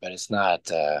murdered, but it's not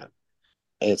that,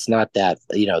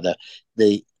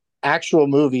 the actual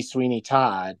movie Sweeney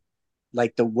Todd,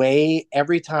 like the way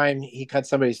every time he cuts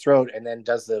somebody's throat and then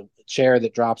does the chair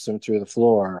that drops him through the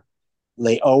floor,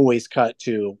 they always cut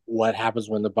to what happens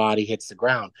when the body hits the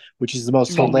ground, which is the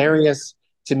most hilarious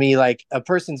to me. Like a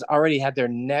person's already had their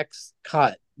necks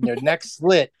cut, their neck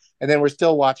slit, and then we're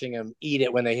still watching them eat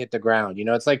it when they hit the ground.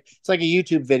 It's like a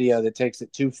YouTube video that takes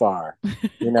it too far.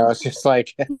 It's just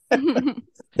like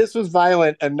this was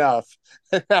violent enough.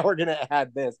 Now we're gonna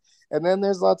add this, and then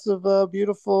there's lots of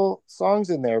beautiful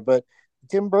songs in there. But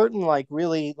Tim Burton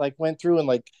really went through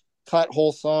and cut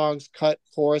whole songs, cut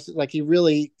choruses. Like he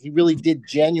really did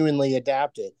genuinely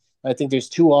adapt it. I think there's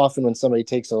too often when somebody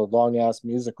takes a long ass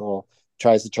musical,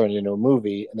 tries to turn it into a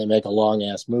movie, and they make a long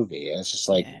ass movie, and it's just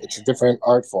like it's a different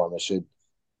art form. It should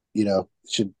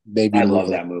maybe I move love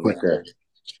that movie quicker.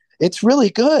 It's really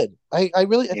good. I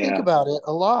think Yeah. about it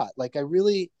a lot. Like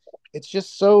it's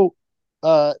just so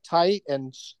tight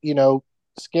and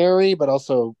scary, but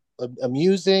also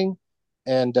amusing.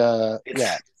 And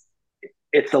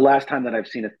It's the last time that I've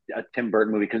seen a Tim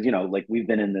Burton movie because like we've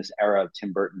been in this era of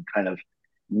Tim Burton kind of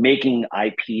making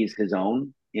IPs his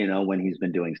own. When he's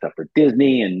been doing stuff for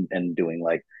Disney and doing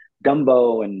like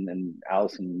Dumbo and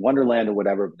Alice in Wonderland or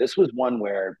whatever. This was one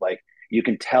where like you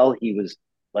can tell he was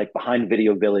like behind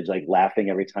Video Village, like laughing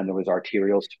every time there was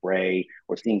arterial spray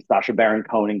or seeing Sacha Baron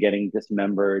Cohen getting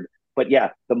dismembered. But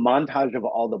yeah, the montage of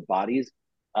all the bodies,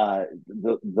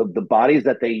 the bodies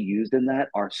that they used in that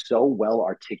are so well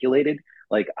articulated.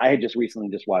 Like I had just recently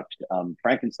just watched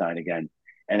Frankenstein again,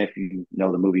 And if you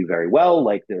know the movie very well,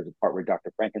 like there's a part where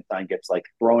Dr. Frankenstein gets like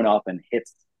thrown up and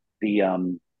hits the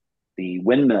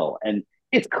windmill, and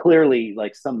it's clearly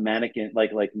like some mannequin,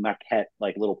 like maquette,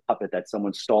 like little puppet that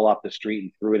someone stole off the street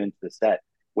and threw it into the set.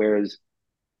 Whereas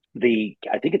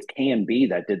I think it's K&B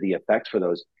that did the effects for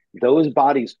those. Those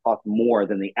bodies talk more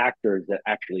than the actors that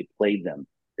actually played them.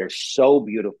 They're so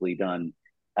beautifully done,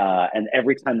 and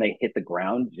every time they hit the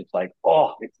ground, it's like,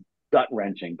 oh, it's gut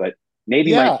wrenching. But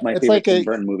maybe my it's favorite like Tim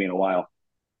Burton movie in a while.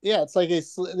 yeah, it's like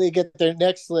they get their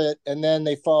neck slit and then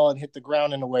they fall and hit the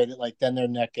ground in a way that like then their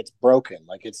neck gets broken.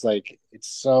 Like it's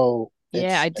so Yeah,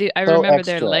 it's I do. I so remember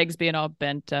their extra. legs being all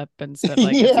bent up and stuff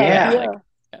like Yeah,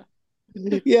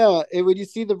 like, yeah. And when you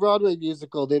see the Broadway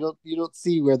musical, you don't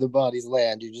see where the bodies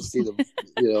land. You just see them,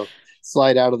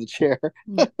 slide out of the chair.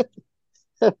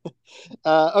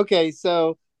 Okay,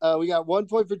 so we got 1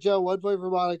 point for Joe, 1 point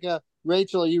for Monica.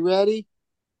 Rachel, are you ready?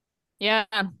 Yeah.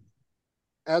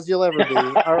 As you'll ever be.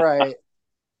 All right.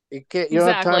 You don't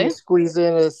have time to squeeze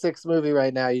in a sixth movie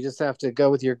right now. You just have to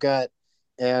go with your gut.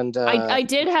 And I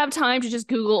did have time to just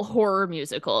Google horror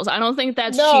musicals. I don't think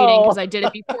that's No. cheating because I did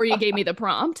it before you gave me the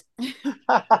prompt.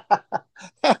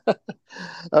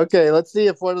 Okay, let's see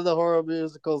if one of the horror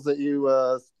musicals that you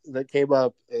that came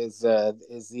up is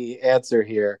the answer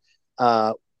here.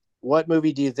 What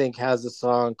movie do you think has a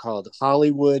song called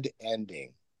Hollywood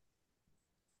Ending?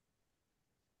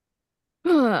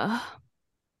 Well,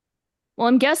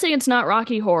 I'm guessing it's not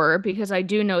Rocky Horror because I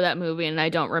do know that movie and I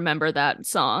don't remember that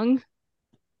song.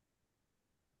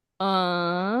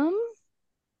 I'll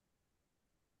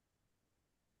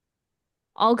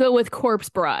go with Corpse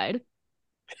Bride.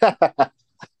 I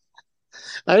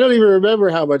don't even remember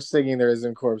how much singing there is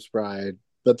in Corpse Bride,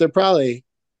 but there probably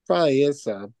is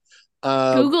some.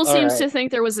 Google seems to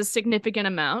think there was a significant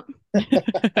amount.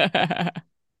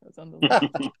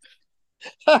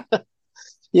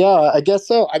 Yeah, I guess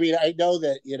so. I mean, I know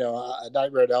that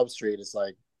Nightmare on Elm Street is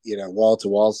like wall to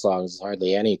wall songs,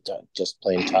 hardly any just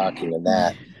plain talking in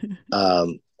that.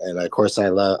 And of course, I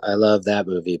love that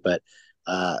movie, but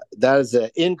that is an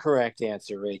incorrect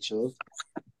answer, Rachel.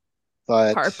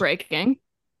 But heartbreaking.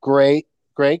 Great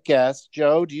guess,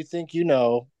 Joe. Do you think you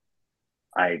know?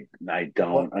 I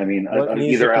don't. I mean,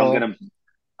 either I'm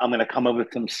gonna come up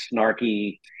with some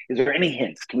snarky. Is there any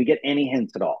hints? Can we get any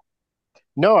hints at all?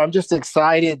 No, I'm just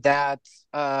excited that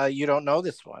you don't know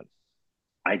this one.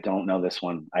 I don't know this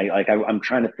one. I'm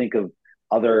trying to think of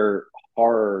other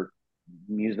horror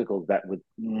musicals that would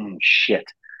shit.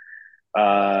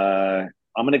 I'm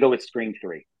gonna go with Scream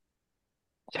 3.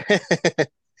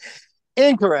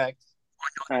 Incorrect.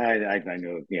 I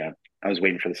knew. Yeah, I was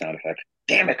waiting for the sound effect.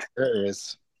 Damn it! There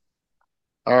is.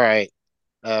 All right.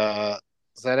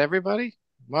 Is that everybody?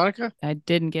 Monica? I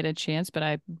didn't get a chance, but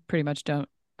I pretty much don't.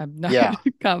 I'm not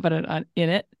confident in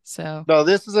it. So no,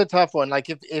 this is a tough one. Like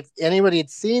if anybody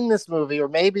had seen this movie, or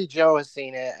maybe Joe has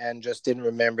seen it and just didn't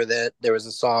remember that there was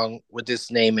a song with this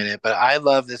name in it. But I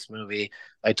love this movie.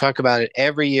 I talk about it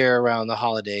every year around the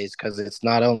holidays because it's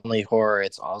not only horror,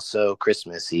 it's also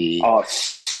Christmassy. Oh,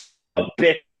 a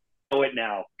bit. Know it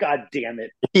now. God damn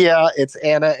it. Yeah, it's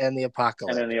Anna and the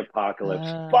Apocalypse. And then the Apocalypse.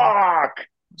 Fuck.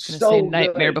 So say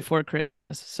Nightmare Before Christmas.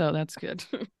 So that's good.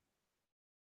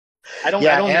 I don't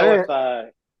know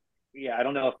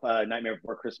if Nightmare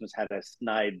Before Christmas had a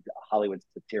snide Hollywood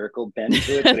satirical bent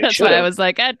to it. But that's why I was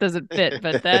like, that doesn't fit,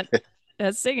 but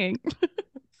that's singing.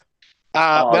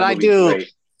 But I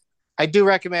do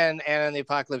recommend Anna and the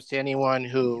Apocalypse to anyone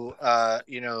who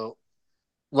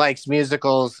likes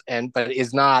musicals but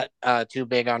is not too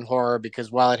big on horror,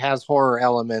 because while it has horror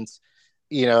elements,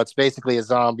 it's basically a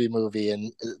zombie movie,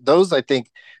 and those I think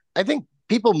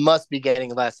people must be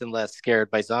getting less and less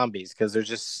scared by zombies because there's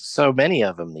just so many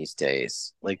of them these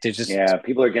days. Like they're just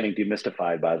people are getting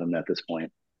demystified by them at this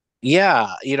point. Yeah,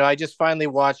 I just finally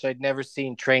watched. I'd never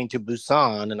seen Train to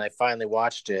Busan, and I finally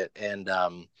watched it. And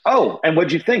and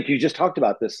what'd you think? You just talked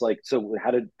about this. Like, so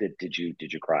how did you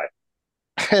cry?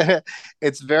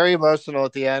 It's very emotional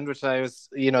at the end, which I was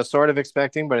sort of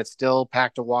expecting, but it's still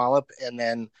packed a wallop.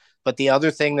 But the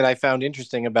other thing that I found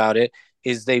interesting about it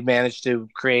is they managed to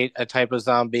create a type of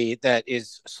zombie that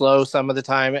is slow some of the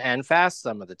time and fast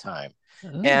some of the time.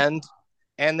 Oh.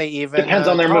 And they even depends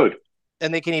on their mood.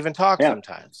 And they can even talk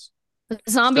sometimes.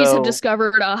 Zombies have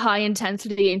discovered a high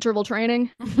intensity interval training.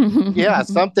 Yeah,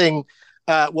 something.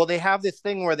 Well, they have this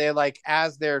thing where they're like,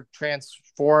 as they're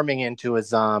transforming into a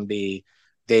zombie,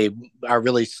 they are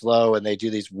really slow and they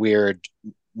do these weird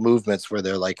movements where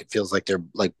they're like, it feels like their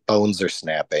like bones are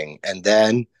snapping, and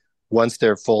then once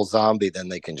they're full zombie, then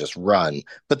they can just run.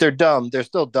 But they're dumb. They're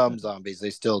still dumb zombies. They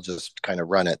still just kind of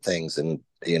run at things and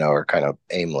are kind of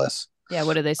aimless. Yeah,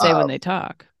 what do they say when they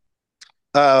talk?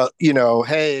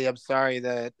 Hey, I'm sorry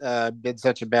that I've been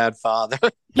such a bad father.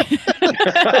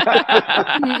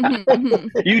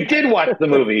 You did watch the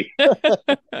movie.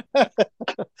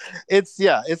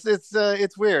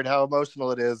 It's weird how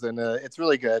emotional it is, and it's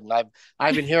really good. And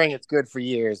I've been hearing it's good for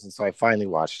years, and so I finally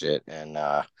watched it, and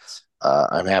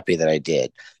I'm happy that I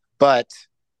did. But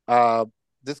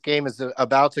this game is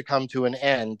about to come to an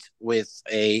end with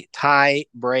a tie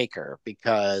breaker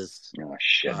because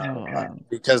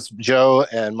because Joe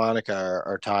and Monica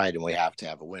are tied, and we have to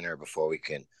have a winner before we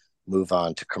can move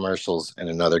on to commercials and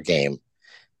another game.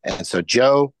 And so,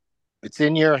 Joe, it's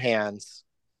in your hands.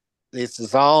 This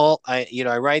is all I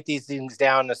write these things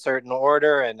down in a certain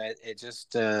order, and it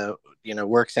just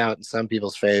works out in some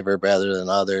people's favor rather than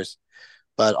others.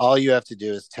 But all you have to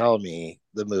do is tell me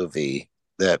the movie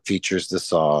that features the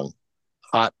song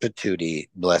 "Hot Patootie,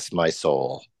 Bless My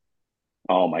Soul."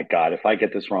 Oh my God! If I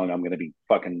get this wrong, I'm going to be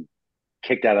fucking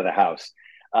kicked out of the house.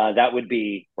 That would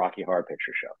be Rocky Horror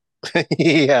Picture Show.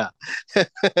 Yeah.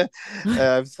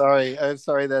 I'm sorry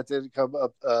that didn't come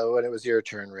up when it was your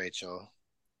turn, Rachel.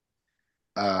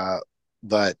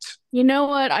 But you know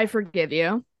what? I forgive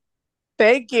you.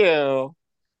 Thank you.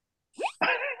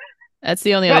 That's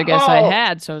the only other guess I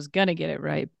had, so I was gonna get it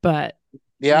right, but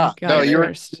yeah, no,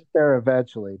 you're there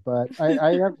eventually. But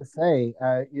I have to say,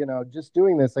 just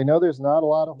doing this, I know there's not a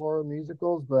lot of horror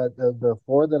musicals, but the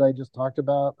four that I just talked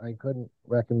about, I could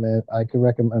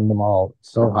recommend them all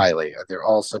so highly. They're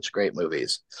all such great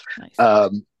movies.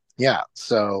 Nice. Yeah,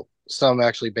 so some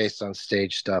actually based on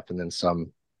stage stuff, and then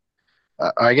some.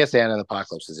 I guess Anna and the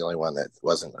Apocalypse is the only one that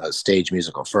wasn't a stage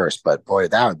musical first, but boy,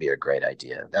 that would be a great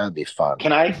idea. That would be fun.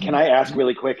 Can I ask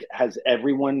really quick? Has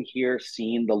everyone here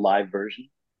seen the live version?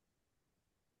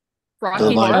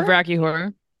 Rocky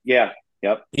Horror? Yeah.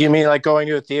 Yep. You mean like going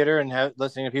to a theater and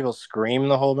listening to people scream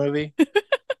the whole movie?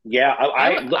 Yeah,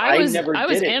 I never. I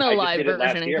was did it. in a live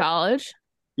version in college.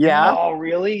 Yeah. Oh,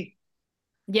 really?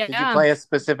 Yeah. Did you play a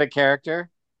specific character?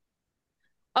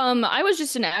 I was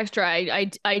just an extra.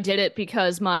 I did it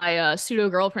because my pseudo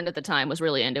girlfriend at the time was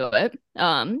really into it.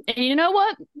 And you know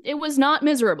what? It was not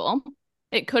miserable.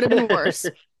 It could have been worse.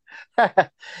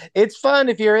 It's fun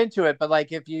if you're into it, but like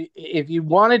if you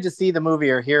wanted to see the movie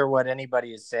or hear what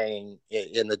anybody is saying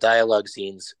in the dialogue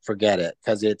scenes, forget it,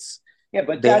 because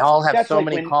but they all have so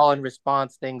many call and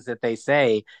response things that they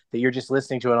say that you're just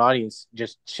listening to an audience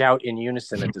just shout in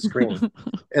unison at the screen.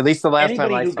 At least the last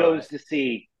time I saw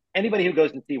it. Anybody who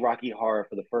goes to see Rocky Horror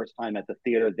for the first time at the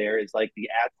theater there is like the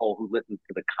asshole who listens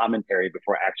to the commentary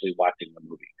before actually watching the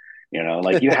movie.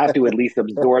 Like you have to at least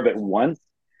absorb it once.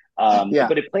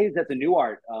 But it plays at the New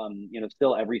Art,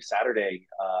 still every Saturday.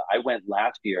 I went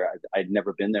last year. I'd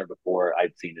never been there before.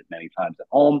 I'd seen it many times at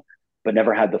home, but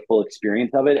never had the full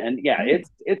experience of it. And yeah,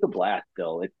 it's a blast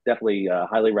still. It's definitely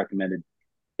highly recommended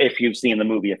if you've seen the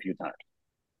movie a few times.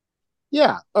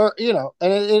 Yeah, or and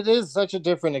it is such a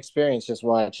different experience just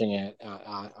watching it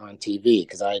on TV,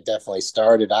 because I definitely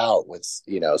started out with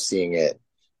seeing it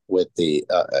with the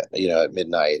at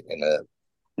midnight in a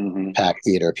packed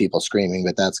theater, people screaming,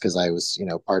 but that's because I was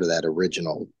part of that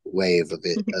original wave of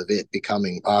it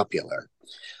becoming popular.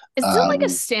 Is it like a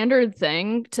standard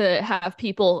thing to have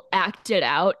people act it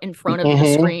out in front of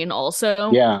the screen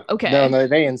also? Yeah. Okay. No,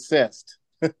 they insist.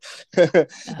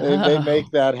 They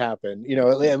make that happen.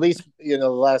 At least the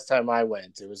last time I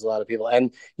went, it was a lot of people,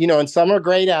 and and some are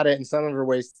great at it, and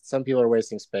some people are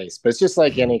wasting space. But it's just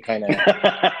like any kind of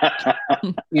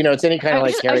it's any kind of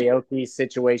like karaoke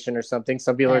situation or something.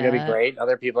 Some people are going to be great,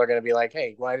 other people are going to be like,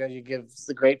 hey, why don't you give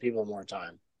the great people more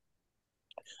time?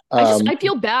 I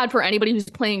feel bad for anybody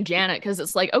who's playing Janet, because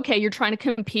it's like, okay, you're trying to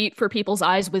compete for people's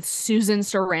eyes with Susan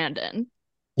Sarandon.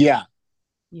 Yeah.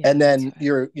 And then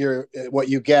you're what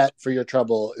you get for your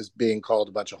trouble is being called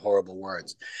a bunch of horrible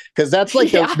words, because that's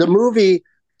like the movie.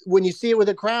 When you see it with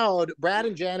a crowd, Brad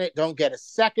and Janet don't get a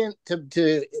second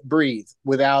to breathe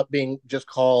without being just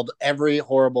called every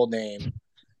horrible name.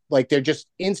 Like they're just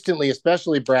instantly,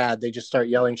 especially Brad, they just start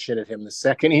yelling shit at him the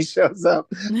second he shows up.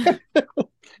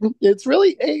 It's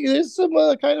really there's some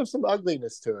kind of some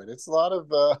ugliness to it. It's a lot of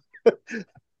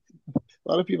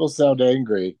people sound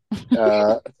angry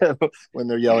when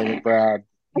they're yelling at Brad.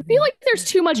 I feel like there's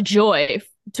too much joy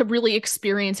to really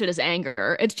experience it as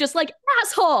anger. It's just like,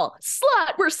 asshole,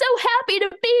 slut, we're so happy to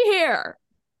be here.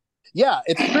 Yeah,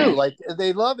 it's true. Like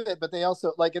they love it, but they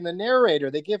also, like in the narrator,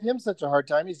 they give him such a hard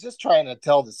time. He's just trying to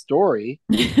tell the story.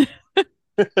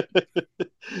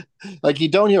 Like you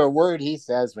don't hear a word he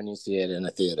says when you see it in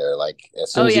a theater. Like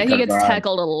as soon as he gets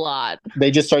tackled a lot.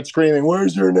 They just start screaming,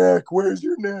 "Where's your neck? Where's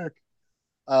your neck?"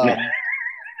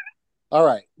 All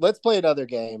right, let's play another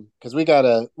game because we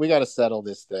gotta settle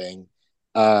this thing.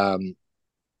 Um,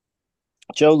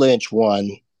 Joe Lynch won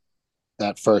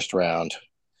that first round,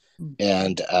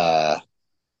 and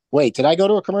wait, did I go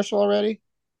to a commercial already?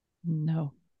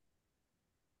 No.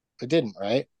 I didn't,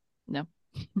 right? No.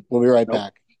 We'll be right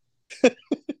Nope. back.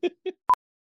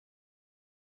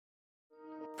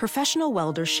 Professional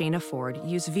welder Shayna Ford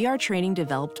used VR training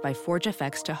developed by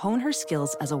ForgeFX to hone her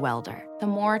skills as a welder. The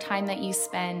more time that you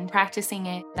spend practicing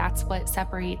it, that's what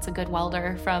separates a good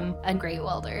welder from a great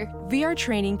welder. VR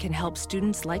training can help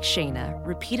students like Shayna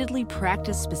repeatedly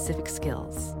practice specific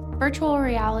skills. Virtual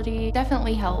reality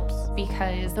definitely helps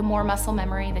because the more muscle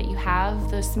memory that you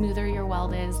have, the smoother your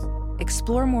weld is.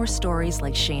 Explore more stories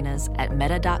like Shayna's at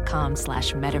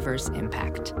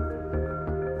meta.com/metaverseimpact.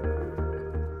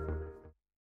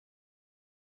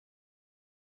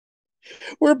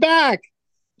 We're back.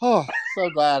 Oh, so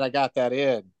glad I got that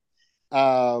in.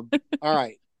 All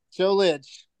right. Joe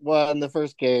Lynch won the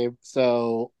first game,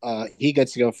 so he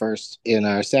gets to go first in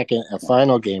our second and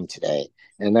final game today.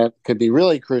 And that could be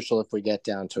really crucial if we get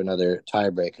down to another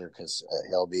tiebreaker because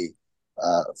he'll be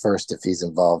first if he's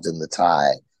involved in the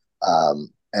tie.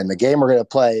 And the game we're going to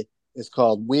play is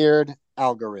called Weird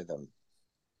Algorithm.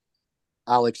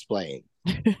 I'll explain.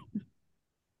 The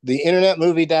Internet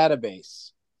Movie Database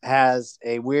has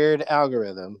a weird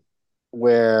algorithm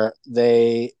where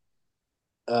they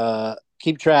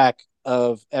keep track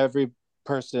of every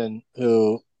person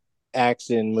who acts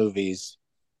in movies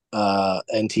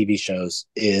and TV shows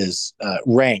is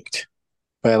ranked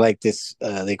by like this,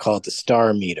 they call it the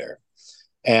star meter.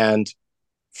 And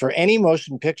for any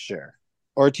motion picture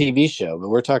or TV show, but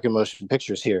we're talking motion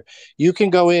pictures here, you can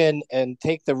go in and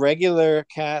take the regular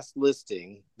cast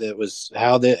listing that was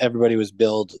how everybody was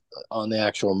billed on the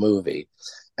actual movie.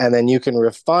 And then you can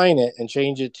refine it and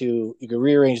change it to, you can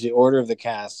rearrange the order of the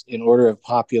cast in order of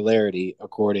popularity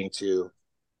according to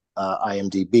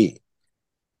IMDb.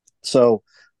 So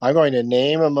I'm going to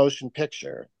name a motion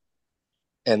picture,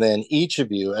 and then each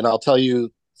of you, and I'll tell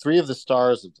you three of the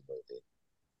stars of the movie,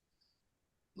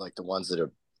 like the ones that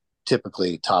are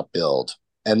typically top billed.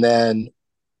 And then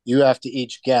you have to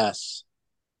each guess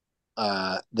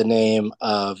the name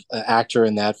of an actor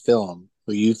in that film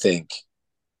who you think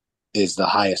is the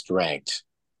highest ranked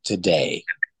today,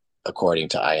 according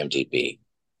to IMDb.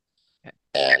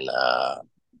 And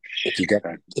if you get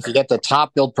the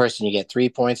top billed person, you get 3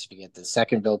 points. If you get the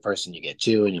second billed person, you get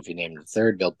 2. And if you name the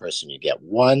third billed person, you get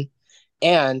 1.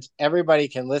 And everybody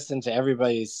can listen to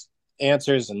everybody's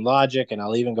answers and logic, and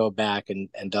I'll even go back and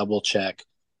double check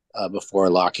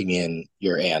before locking in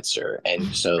your answer.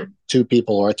 And so 2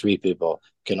 people or 3 people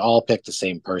can all pick the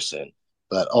same person,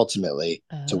 but ultimately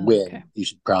to win, you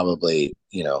should probably,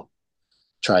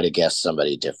 try to guess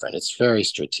somebody different. It's very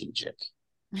strategic.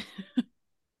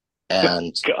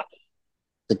 And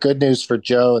the good news for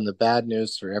Joe and the bad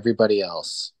news for everybody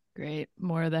else. Great.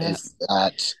 More of that. Is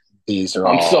that these are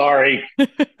I'm sorry.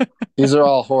 These are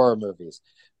all horror movies.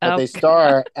 But they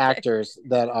star actors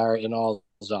that are in all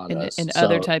genres. In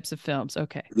other types of films.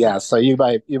 Okay. Yeah. So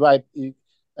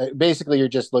basically you're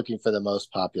just looking for the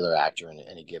most popular actor in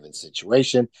any given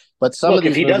situation. But some of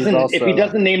these movies if he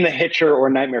doesn't name The Hitcher or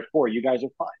Nightmare 4, you guys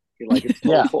are fine. You're like, it's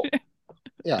full.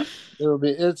 Yeah.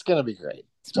 It's gonna be great.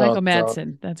 It's Michael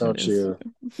Madsen. That's what it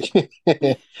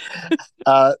is.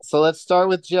 So let's start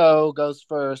with Joe goes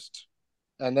first,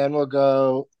 and then we'll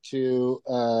go to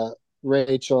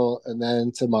Rachel, and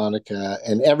then to Monica,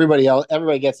 and everybody else.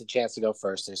 Everybody gets a chance to go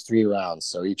first. There's 3 rounds,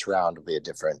 so each round will be a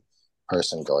different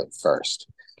person going first.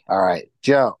 All right,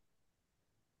 Joe.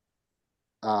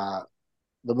 The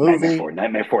movie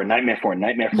Nightmare 4.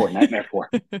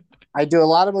 I do a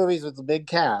lot of movies with the big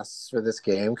casts for this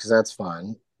game because that's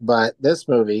fun. But this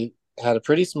movie had a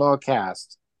pretty small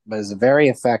cast, but is a very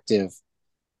effective,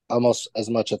 almost as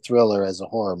much a thriller as a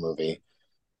horror movie,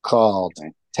 called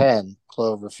 10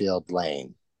 Cloverfield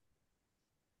Lane.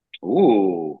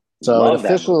 Ooh. So it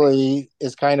officially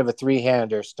is kind of a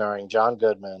 3-hander starring John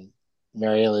Goodman,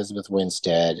 Mary Elizabeth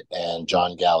Winstead, and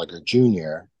John Gallagher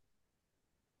Jr.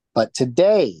 But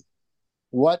today,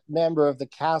 what member of the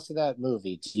cast of that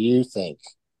movie do you think,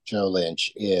 Joe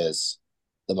Lynch, is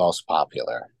the most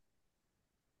popular?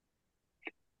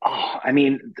 Oh, I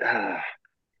mean,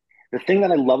 the thing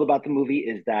that I love about the movie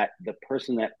is that the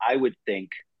person that I would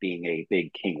think, being a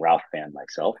big King Ralph fan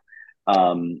myself,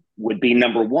 would be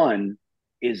number 1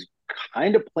 is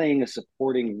kind of playing a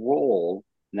supporting role,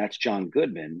 and that's John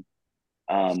Goodman.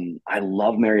 I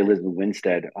love Mary Elizabeth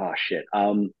Winstead. Oh, shit.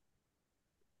 I'm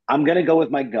going to go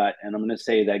with my gut, and I'm going to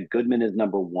say that Goodman is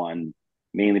number 1,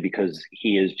 mainly because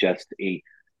he is just a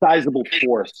sizable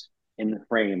force in the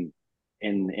frame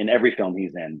in every film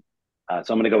he's in.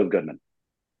 So I'm going to go with Goodman.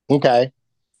 Okay.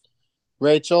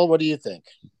 Rachel, what do you think?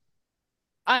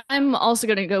 I'm also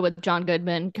going to go with John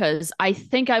Goodman because I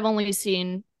think I've only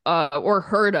seen or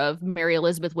heard of Mary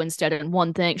Elizabeth Winstead in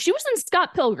one thing. She was in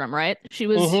Scott Pilgrim, right? She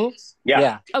was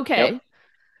Yeah. Okay. Yep.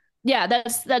 Yeah,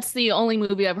 that's the only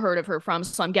movie I've heard of her from,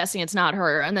 so I'm guessing it's not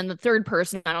her. And then the third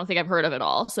person I don't think I've heard of at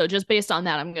all. So just based on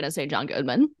that, I'm going to say John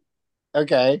Goodman.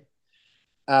 Okay.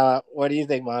 What do you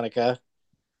think, Monica?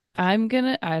 I'm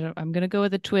gonna go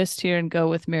with a twist here and go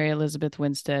with Mary Elizabeth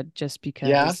Winstead just because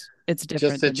Yeah? it's Just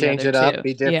different to than the change other it up, two.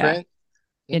 be Yeah. different?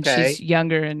 And Okay. she's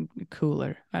younger and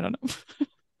cooler. I don't know.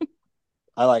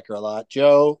 I like her a lot.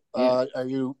 Joe, Yeah. are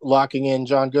you locking in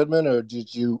John Goodman, or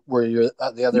were you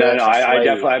the other No, answer I sway you?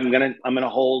 definitely I'm gonna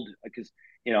hold because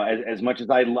as much as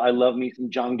I love me some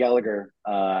John Gallagher,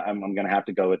 I'm gonna have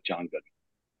to go with John Goodman.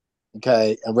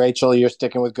 Okay. And Rachel, you're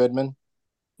sticking with Goodman?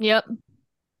 Yep.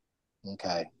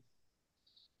 Okay.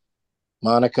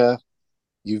 Monica,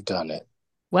 you've done it.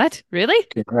 What? Really?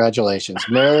 Congratulations.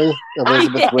 Mary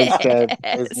Elizabeth Winstead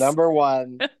is Yes. number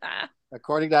one.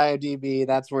 According to IMDb,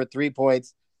 that's worth 3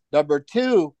 points. Number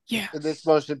two in this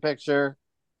motion picture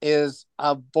is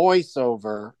a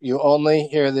voiceover. You only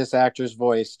hear this actor's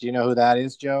voice. Do you know who that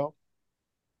is, Joe?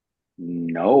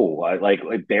 No, I like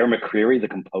Bear McCreary, the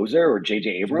composer, or J.J.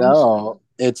 Abrams. No,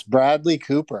 it's Bradley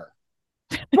Cooper.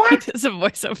 What? He does a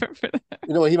voiceover for that.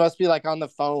 You know, he must be like on the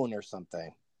phone or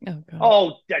something. Oh, God.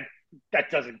 Oh,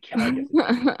 that doesn't count.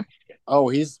 Oh,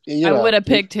 he's. I would have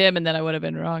picked him, and then I would have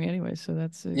been wrong anyway. So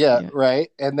that's yeah, right.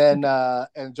 And then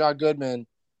and John Goodman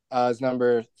is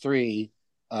number three,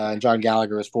 and John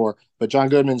Gallagher is four. But John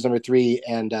Goodman's number three,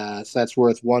 and so that's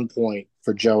worth 1 point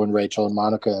for Joe and Rachel, and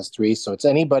Monica has three. So it's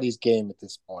anybody's game at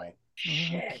this point.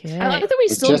 Okay. I like that we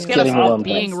We're still just get getting off one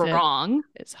being point. wrong.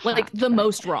 It's like hot the right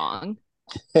most now. wrong.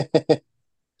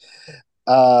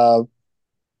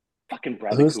 Fucking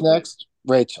Bradley Who's Cooper. next?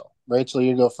 Rachel. Rachel,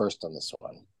 you go first on this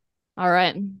one. All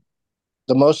right.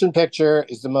 The motion picture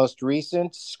is the most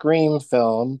recent Scream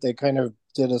film. They kind of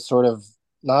did a sort of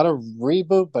not a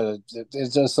reboot, but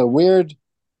it's just a weird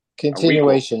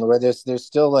continuation where there's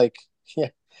still like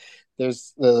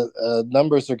there's the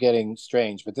numbers are getting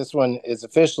strange, but this one is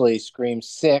officially Scream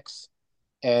 6,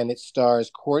 and it stars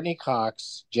Courtney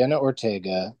Cox, Jenna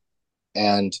Ortega,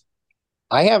 and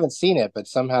I haven't seen it, but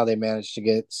somehow they managed to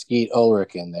get Skeet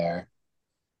Ulrich in there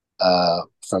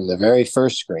from the very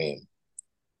first Scream.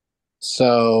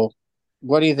 So,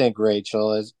 what do you think,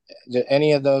 Rachel? Do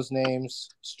any of those names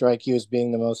strike you as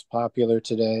being the most popular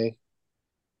today?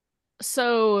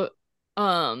 So,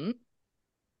 the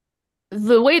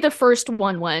way the first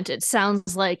one went, it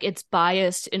sounds like it's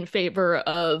biased in favor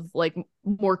of like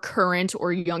more current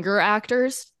or younger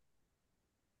actors.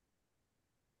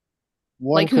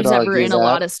 One like could who's ever argue in a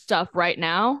lot of stuff right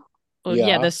now. Well,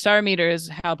 yeah, the star meter is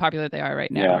how popular they are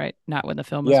right now, right? Not when the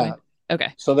film was made.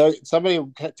 Okay. So somebody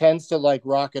tends to like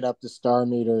rocket up the star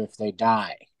meter if they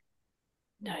die.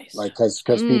 Nice. Like because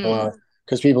people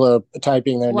are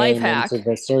typing their Life name hack. into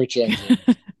the search engine.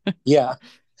 Yeah.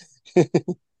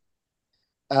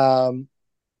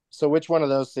 So which one of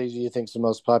those things do you think is the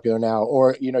most popular now?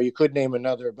 Or you could name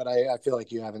another, but I feel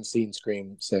like you haven't seen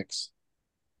Scream 6.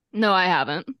 No, I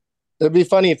haven't. It'd be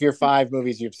funny if your 5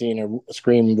 movies you've seen are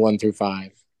Scream 1 through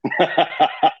 5.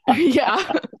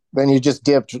 Yeah. Then you just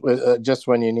dipped just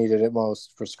when you needed it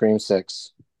most for Scream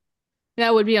 6.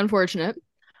 That would be unfortunate.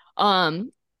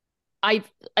 I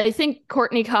think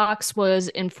Courtney Cox was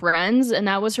in Friends, and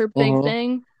that was her big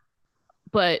thing.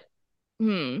 But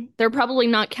they're probably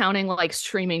not counting like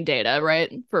streaming data,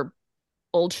 right? For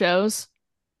old shows.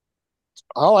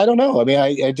 Oh, I don't know. I mean,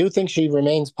 I do think she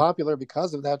remains popular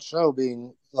because of that show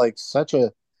being like such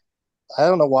a. I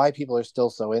don't know why people are still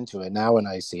so into it. Now when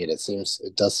I see it,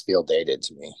 it does feel dated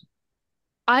to me.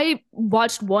 I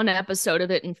watched one episode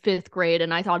of it in 5th grade,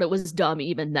 and I thought it was dumb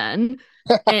even then.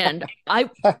 And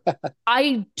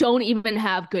I don't even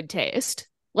have good taste.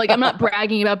 Like, I'm not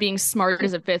bragging about being smart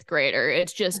as a 5th grader.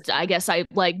 It's just, I guess I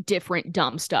like different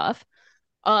dumb stuff.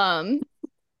 Yeah,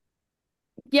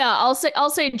 I'll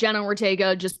say Jenna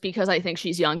Ortega just because I think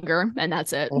she's younger, and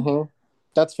that's it.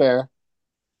 That's fair.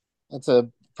 That's a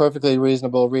perfectly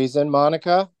reasonable reason.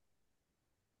 Monica?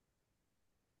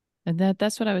 And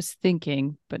that's what I was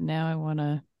thinking, but now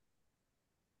I'm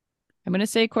gonna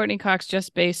say Courtney Cox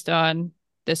just based on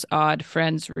this odd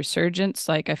Friends resurgence.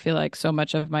 Like, I feel like so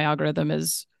much of my algorithm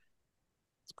is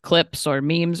clips or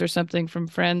memes or something from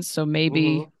Friends. So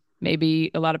maybe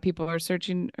a lot of people are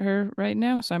searching her right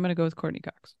now. So I'm gonna go with Courtney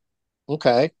Cox.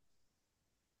 Okay.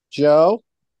 Joe?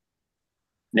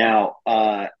 Now,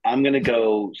 I'm going to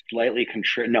go slightly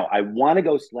contrarian. No, I want to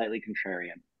go slightly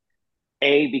contrarian.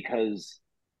 Because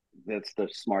that's the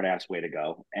smart ass way to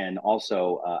go. And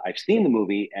also, I've seen the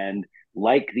movie, and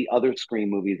like the other Scream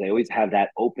movies, they always have that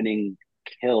opening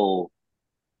kill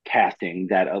casting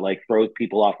that like throws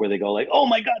people off, where they go like, "Oh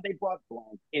my god, they brought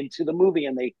blonde into the movie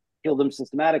and they killed them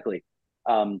systematically."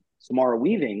 Samara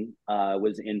Weaving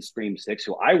was in Scream Six,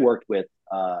 who I worked with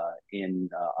in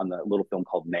on the little film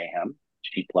called Mayhem.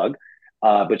 Cheap plug.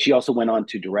 But she also went on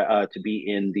to direct to be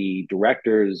in the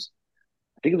director's.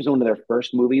 I think it was one of their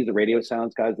first movies, the Radio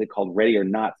Silence guys. They called Ready or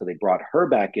Not, so they brought her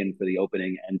back in for the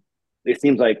opening, and it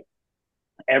seems like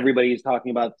everybody's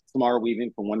talking about Samara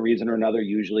Weaving for one reason or another.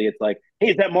 Usually it's like, hey,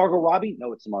 is that Margot Robbie?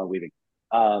 No, it's Samara Weaving.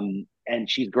 And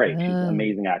she's great. She's an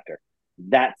amazing actor.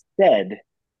 That said,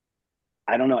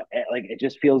 I don't know. Like, it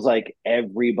just feels like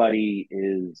everybody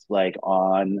is like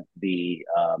on the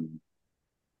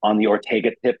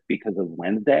Ortega tip because of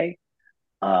Wednesday.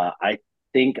 I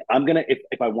think I'm gonna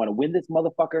if I want to win this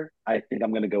motherfucker, I think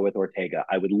I'm gonna go with Ortega.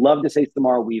 I would love to say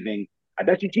Samara Weaving. I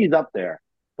bet you she's up there,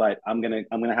 but I'm gonna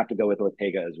have to go with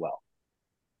Ortega as well.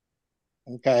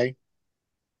 Okay.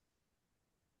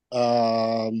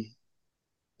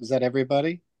 Is that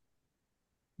everybody?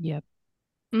 Yep.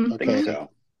 I think Okay. so.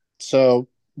 So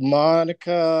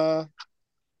Monica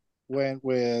went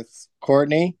with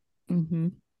Courtney. Mm-hmm.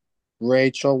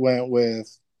 Rachel went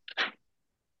with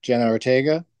Jenna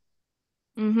Ortega.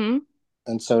 Mm-hmm.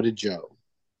 And so did Joe.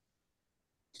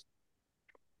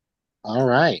 All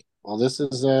right. Well, this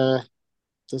is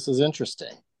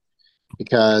interesting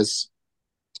because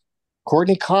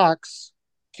Courtney Cox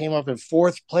came up in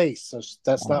fourth place, so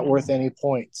that's not worth any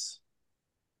points.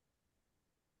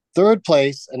 Third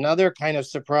place, another kind of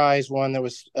surprise one that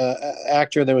was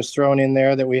actor that was thrown in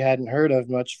there that we hadn't heard of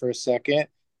much for a second.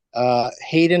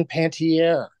 Hayden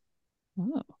Panettiere.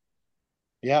 Oh,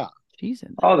 yeah, she's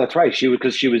in. Oh, that's right. She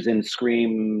was in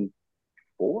Scream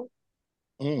 4.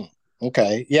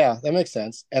 Okay, yeah, that makes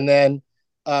sense. And then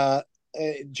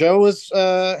Joe was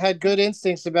had good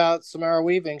instincts about Samara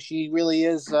Weaving. She really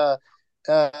is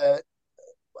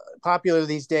popular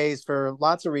these days for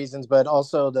lots of reasons, but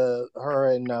also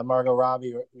her and Margot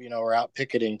Robbie, were out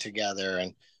picketing together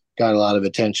and got a lot of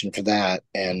attention for that.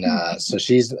 And so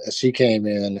she came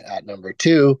in at number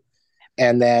 2,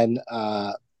 and then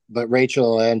but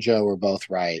Rachel and Joe were both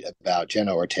right about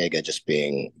Jenna Ortega just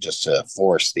being just a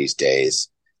force these days.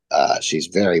 She's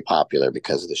very popular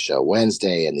because of the show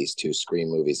Wednesday and these 2 Scream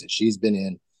movies that she's been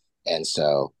in, and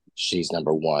so she's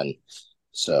number 1.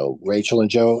 So Rachel and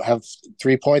Joe have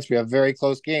 3 points. We have a very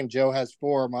close game. Joe has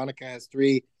 4, Monica has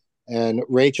 3, and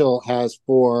Rachel has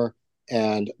 4,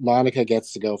 and Monica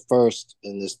gets to go first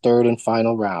in this third and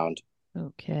final round.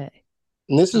 Okay.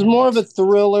 And this is more of a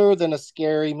thriller than a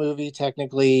scary movie,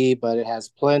 technically, but it has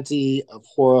plenty of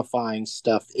horrifying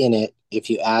stuff in it, if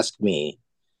you ask me.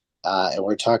 And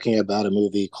we're talking about a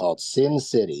movie called Sin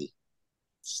City,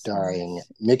 starring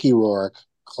Mickey Rourke,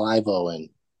 Clive Owen,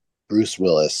 Bruce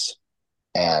Willis,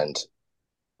 and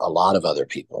a lot of other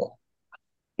people.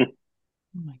 Oh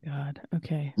my God.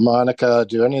 Okay. Monica,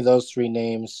 do any of those 3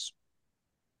 names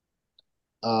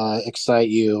excite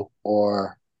you,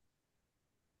 or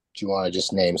do you want to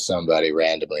just name somebody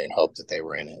randomly and hope that they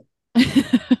were in it?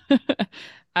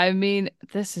 I mean,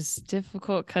 this is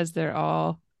difficult because they're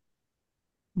all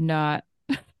not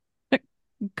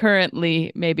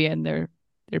currently maybe in their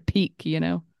peak,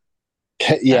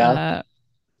 Yeah.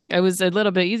 It was a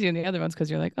little bit easier in the other ones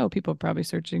because you're like, oh, people are probably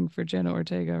searching for Jenna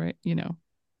Ortega, right?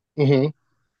 Mm-hmm.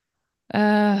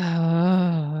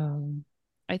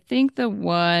 I think the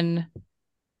one,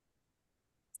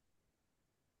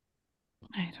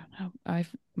 I don't know.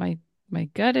 My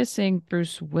gut is saying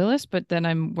Bruce Willis, but then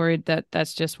I'm worried that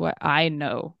that's just what I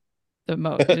know the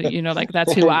most. Like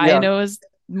that's who I know is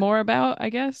more about, I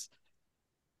guess.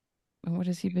 And what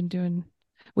has he been doing?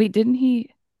 Wait,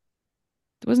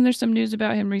 wasn't there some news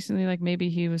about him recently? Like maybe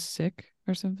he was sick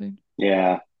or something?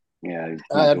 Yeah.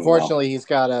 Unfortunately, he's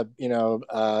got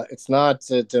it's not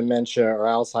dementia or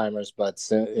Alzheimer's, but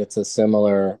it's a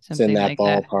similar, it's in that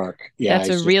ballpark. Yeah, that's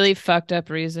a really fucked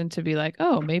up reason to be like,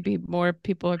 oh, maybe more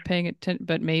people are paying attention,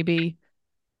 but maybe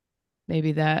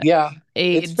that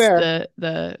aids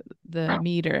the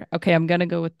meter. Okay, I'm gonna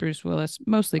go with Bruce Willis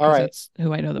mostly because that's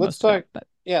who I know the most about. But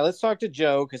let's talk to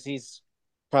Joe because he's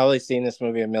probably seen this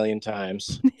movie a million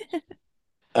times.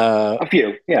 A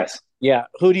few, yes. Yeah,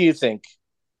 who do you think?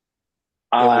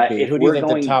 Who do you think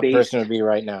the top person would be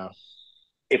right now?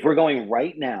 If we're going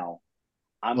right now,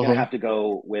 I'm going to have to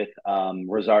go with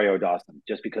Rosario Dawson,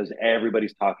 just because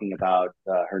everybody's talking about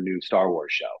her new Star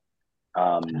Wars show.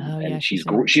 And she's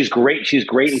in she's great. She's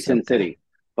great in so Sin good. City,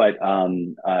 but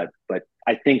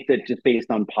I think that just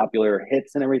based on popular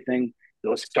hits and everything,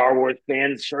 those Star Wars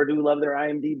fans sure do love their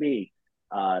IMDb.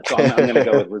 So I'm going to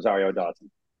go with Rosario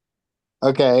Dawson.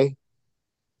 Okay.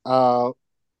 What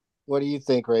do you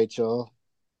think, Rachel?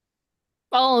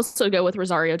 I'll also go with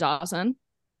Rosario Dawson.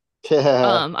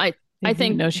 Yeah. I Didn't even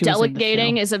think know she was in the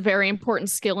delegating show. is a very important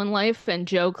skill in life, and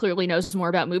Joe clearly knows more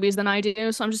about movies than I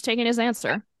do, so I'm just taking his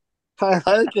answer. I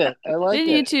like it. I like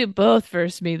Didn't you it. two both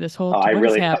verse me this whole? Oh, What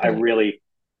is happening?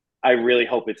 I really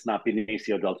hope it's not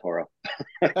Benicio del Toro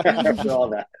after all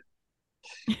that.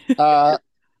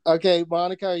 Okay,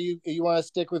 Monica, you want to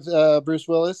stick with Bruce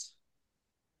Willis?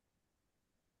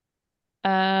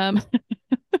 Um,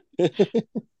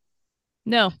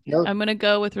 no, No. I'm gonna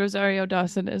go with Rosario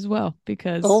Dawson as well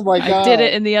because Oh my I did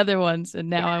it God. in the other ones, and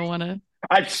now I want to.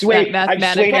 I've swayed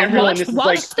everyone. This is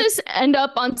Watch this end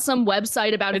up on some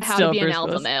website about It's how to still be an Bruce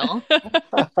alpha Willis. male.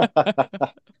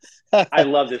 I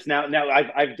love this. Now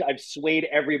I've swayed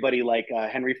everybody like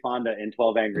Henry Fonda in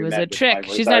 12 It Angry was Men a with trick.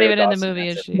 my She's not Rosario even in the Dawson movie,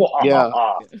 is answer. she?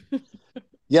 Yeah.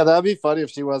 Yeah, that'd be funny if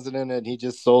she wasn't in it and he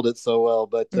just sold it so well.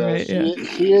 But Right, yeah.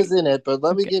 she is in it. But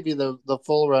let me Okay. give you the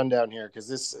full rundown here because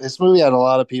this movie had a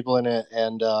lot of people in it,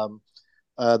 and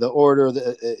the order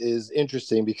is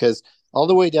interesting because all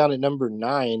the way down at number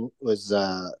 9 was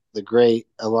the great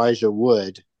Elijah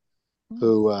Wood,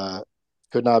 who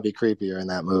could not be creepier in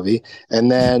that movie.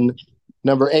 And then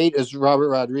number 8 is Robert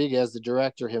Rodriguez, the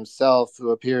director himself, who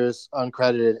appears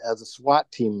uncredited as a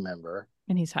SWAT team member.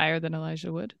 And he's higher than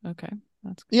Elijah Wood. Okay,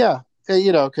 that's good. Yeah,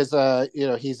 because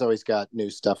he's always got new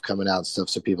stuff coming out and stuff,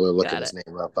 so people are looking his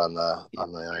name up on the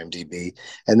IMDb.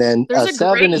 And then There's a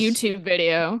 7 great is YouTube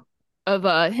video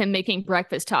of him making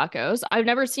breakfast tacos. I've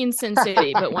never seen Sin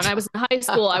City, but when I was in high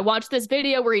school, I watched this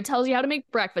video where he tells you how to make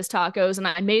breakfast tacos, and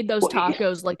I made those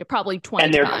tacos like probably 20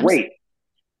 and they're times. great.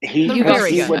 They're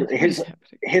very good.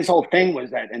 His whole thing was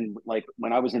that, and like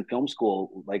when I was in film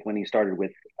school, like when he started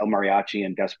with El Mariachi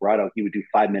and Desperado, he would do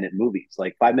 5-minute movies,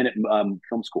 like 5-minute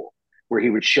film school, where he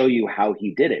would show you how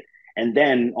he did it. And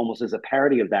then, almost as a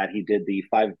parody of that, he did the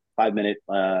 5-minute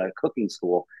cooking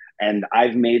school. And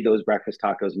I've made those breakfast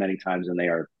tacos many times, and they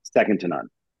are second to none.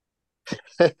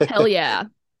 Hell yeah!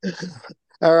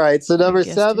 All right, so number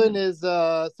guess 7 is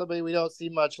somebody we don't see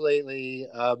much lately,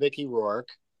 Mickey Rourke.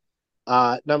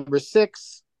 Number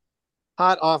 6,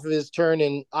 hot off of his turn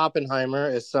in Oppenheimer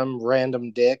as some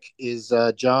random dick, is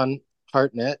Josh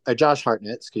Hartnett,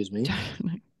 excuse me.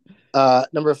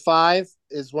 Number 5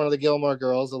 is one of the Gilmore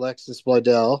Girls, Alexis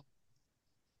Bledel.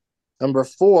 Number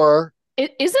 4.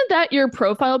 Isn't that your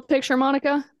profile picture,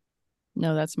 Monica?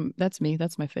 No, that's me.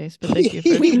 That's my face. But thank you.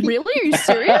 Wait, really? Are you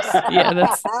serious? Yeah,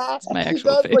 that's my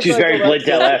actual face. She's very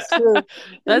Bledel-esque.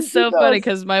 That's so funny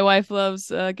because my wife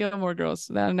loves Gilmore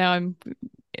Girls. Now I'm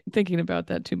thinking about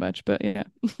that too much, but yeah.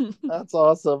 That's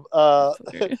awesome.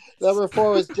 Number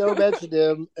 4 was Joe mentioned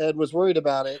him and was worried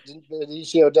about it,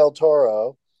 Benicio del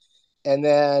Toro. And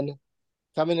then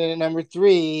coming in at number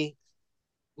 3,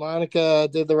 Monica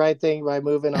did the right thing by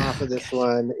moving off of this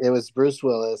one. It was Bruce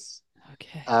Willis.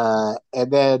 Okay.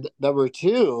 And then number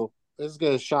 2, this is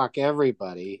going to shock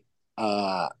everybody.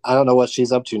 I don't know what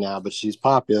she's up to now, but she's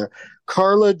popular.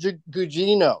 Carla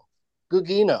Gugino.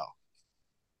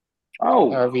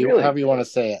 Oh, however you want to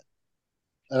say it.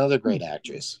 Another great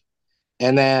actress.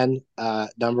 And then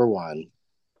number 1,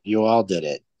 you all did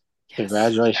it. Yes.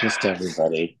 Congratulations to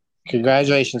everybody.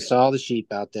 Congratulations to all the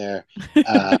sheep out there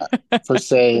for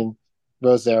saying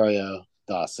Rosario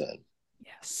Dawson.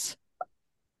 Yes.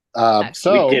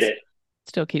 So we did it.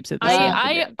 Still keeps it.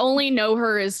 I only know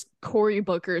her as Cory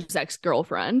Booker's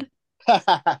ex-girlfriend.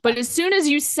 But as soon as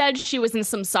you said she was in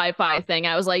some sci-fi thing,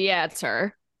 I was like, yeah, it's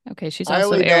her. Okay, she's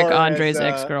also Eric Andre's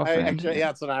ex-girlfriend.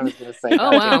 That's what I was going to say.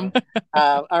 Oh,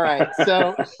 wow. All right,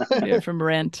 so from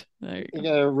Rent. You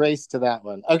got to race to that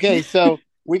one. Okay, so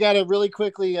we got to really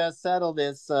quickly settle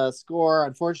this score.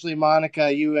 Unfortunately,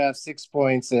 Monica, you have 6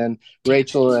 points, and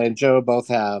Rachel and Joe both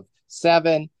have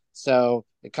 7. So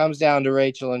it comes down to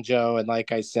Rachel and Joe. And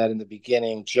like I said in the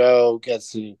beginning, Joe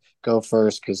gets to go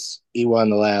first because he won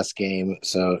the last game.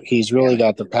 So he's really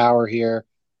got the power here.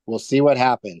 We'll see what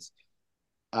happens.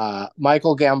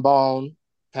 Michael Gambon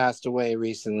passed away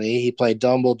recently. He played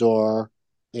Dumbledore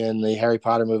in the Harry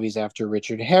Potter movies after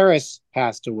Richard Harris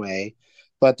passed away.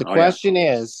 But the question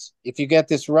is, if you get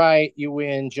this right, you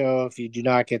win, Joe. If you do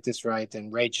not get this right, then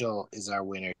Rachel is our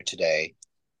winner today.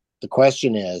 The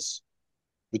question is,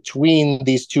 between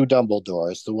these 2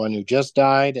 Dumbledores, the one who just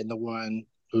died and the one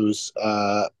who's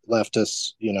left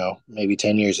us, maybe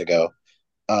 10 years ago,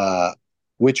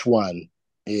 which one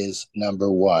is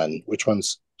number 1? Which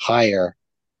one's higher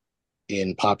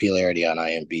in popularity on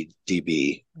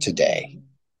IMDb today.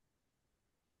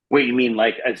 Wait, you mean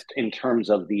like as in terms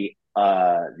of the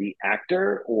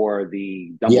actor or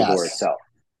the Dumbledore Yes. itself?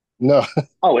 No.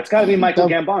 Oh, it's got to be Michael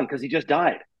Gambon because he just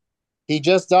died. He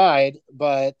just died,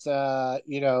 but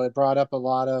it brought up a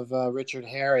lot of Richard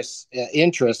Harris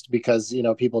interest because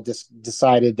people just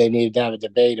decided they needed to have a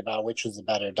debate about which was the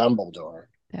better Dumbledore.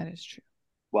 That is true.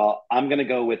 Well, I'm going to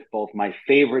go with both my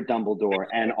favorite Dumbledore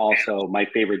and also my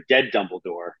favorite dead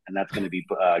Dumbledore, and that's going to be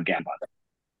Gambon.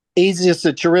 He's just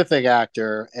a terrific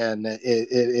actor, and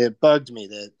it bugged me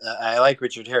that I like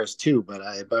Richard Harris too, but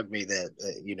it bugged me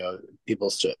that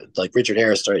people like Richard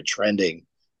Harris started trending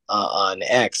on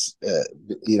X,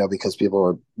 because people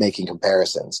were making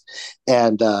comparisons.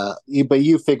 And but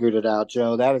you figured it out,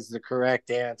 Joe. That is the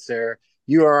correct answer.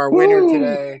 You are our winner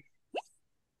today.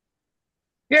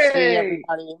 Yay! See,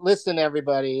 everybody, listen,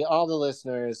 everybody, all the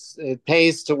listeners. It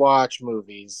pays to watch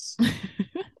movies.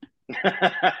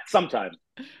 Sometimes.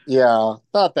 Yeah,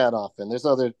 not that often. There's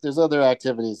other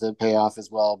activities that pay off as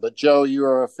well. But Joe, you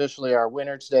are officially our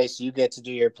winner today, so you get to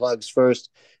do your plugs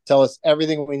first. Tell us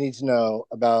everything we need to know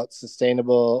about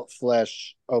Sustainable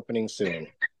Flesh opening soon.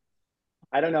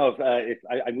 I don't know if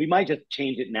we might just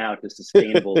change it now to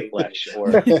Sustainable Flesh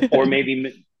or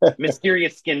maybe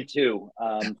Mysterious Skin 2.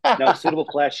 No, Suitable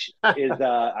Flesh is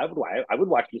I would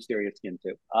watch Mysterious Skin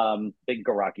 2. Big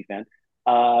Garaki fan.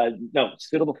 No,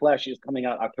 Suitable Flesh is coming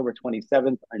out October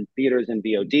 27th in theaters and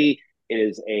VOD. It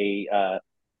is a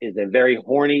very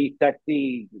horny,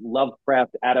 sexy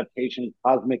Lovecraft adaptation,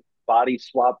 cosmic body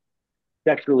swap,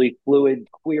 sexually fluid,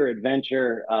 queer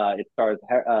adventure. It stars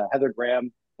Heather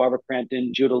Graham, Barbara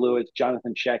Crampton, Judah Lewis,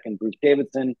 Jonathan Sheck, and Bruce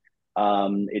Davidson.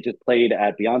 It just played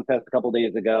at Beyond Fest a couple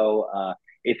days ago.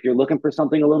 If you're looking for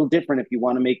something a little different, if you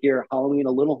want to make your Halloween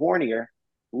a little hornier,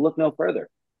 look no further.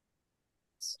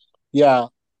 Yeah,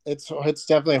 it's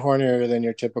definitely hornier than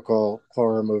your typical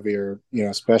horror movie, or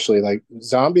especially like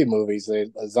zombie movies.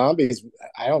 Zombies.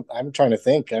 I'm trying to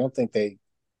think. I don't think they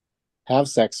have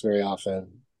sex very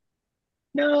often.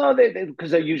 No,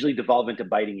 because they usually devolve into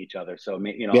biting each other. So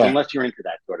unless you're into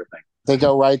that sort of thing, they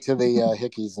go right to the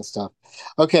hickeys and stuff.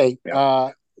 Okay. Yeah.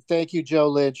 Thank you, Joe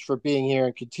Lynch, for being here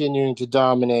and continuing to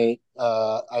dominate.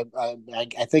 I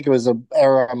think it was an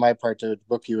error on my part to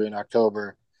book you in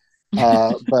October.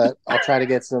 But I'll try to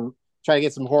get some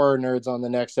horror nerds on the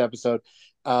next episode.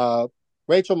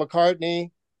 Rachel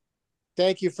McCartney,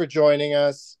 thank you for joining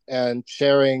us and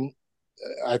sharing.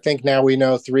 I think now we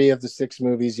know 3 of the 6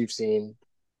 movies you've seen.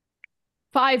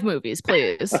 5 movies,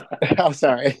 please. I'm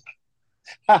sorry.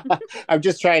 I'm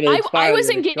just trying to. I was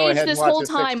engaged this whole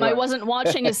time. I wasn't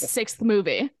watching a 6th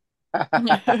movie.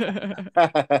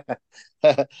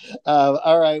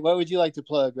 All right. What would you like to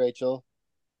plug, Rachel?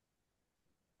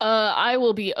 I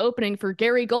will be opening for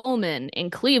Gary Goldman in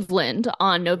Cleveland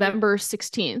on November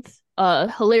 16th,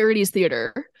 Hilarities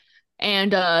Theater.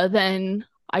 And then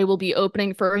I will be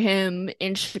opening for him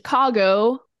in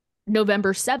Chicago,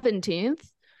 November 17th,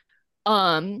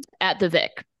 at the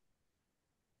Vic.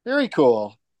 Very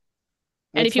cool.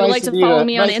 And if you would like to follow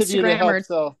me on Instagram or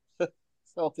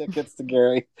sell tickets to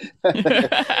Gary. No,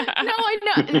 I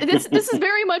know. This is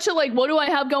very much a like, what do I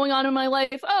have going on in my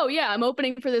life? Oh yeah, I'm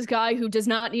opening for this guy who does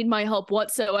not need my help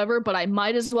whatsoever, but I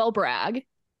might as well brag.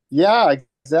 Yeah,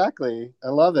 exactly. I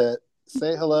love it.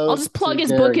 Say hello. I'll just plug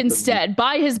his book instead.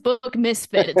 Buy his book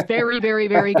Misfit. It's very, very,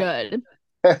 very good.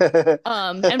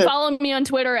 And follow me on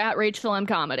Twitter at Rachel M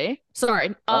Comedy.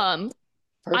 Sorry.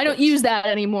 I don't use that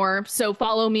anymore, so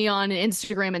follow me on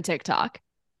Instagram and TikTok.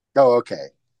 Oh, okay.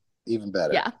 Even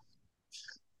better. Yeah.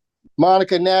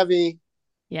 Monica Nevi.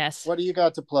 Yes. What do you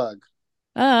got to plug?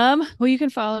 Well, you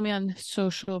can follow me on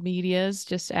social medias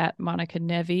just at Monica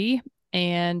Nevi.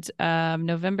 And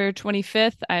November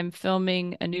 25th, I'm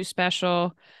filming a new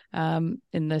special in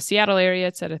the Seattle area.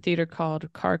 It's at a theater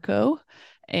called Carco.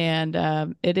 And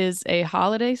it is a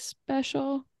holiday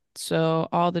special. So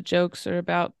all the jokes are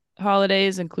about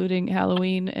holidays, including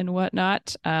Halloween and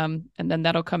whatnot. And then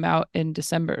that'll come out in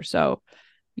December. So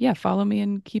yeah, follow me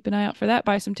and keep an eye out for that.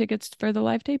 Buy some tickets for the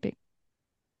live taping.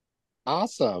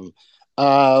 Awesome.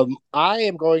 I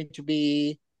am going to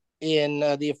be in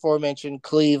the aforementioned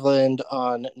Cleveland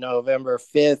on November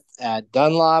 5th at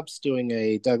Dunlop's, doing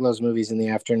a Doug Loves Movies in the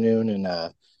afternoon and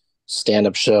a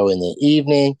stand-up show in the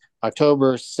evening.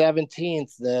 October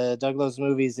 17th, the Doug Loves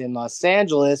Movies in Los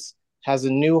Angeles has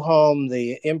a new home,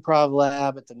 the Improv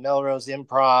Lab at the Melrose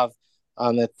Improv,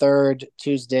 on the 3rd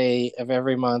Tuesday of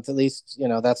every month. At least,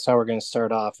 that's how we're going to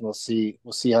start off, and we'll see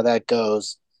how that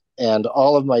goes. And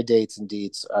all of my dates and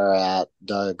deets are at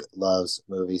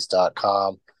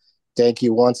douglovesmovies.com. Thank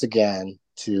you once again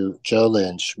to Joe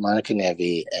Lynch, Monica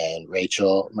Nevi, and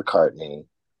Rachel McCartney.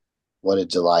 What a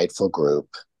delightful group.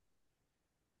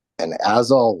 And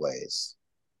as always,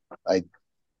 I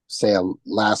say a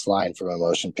last line from a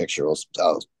motion picture.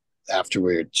 After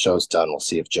our show's done, we'll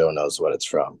see if Joe knows what it's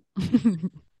from.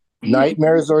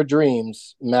 Nightmares or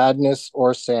dreams, madness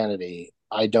or sanity,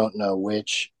 I don't know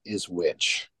which is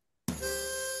which.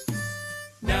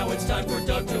 Now it's time for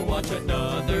Doug to watch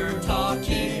another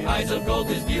talkie. Eyes of gold,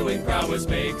 his viewing prowess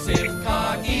makes him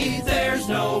cocky. There's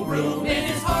no room in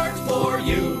his heart for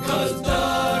you, 'cause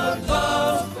Doug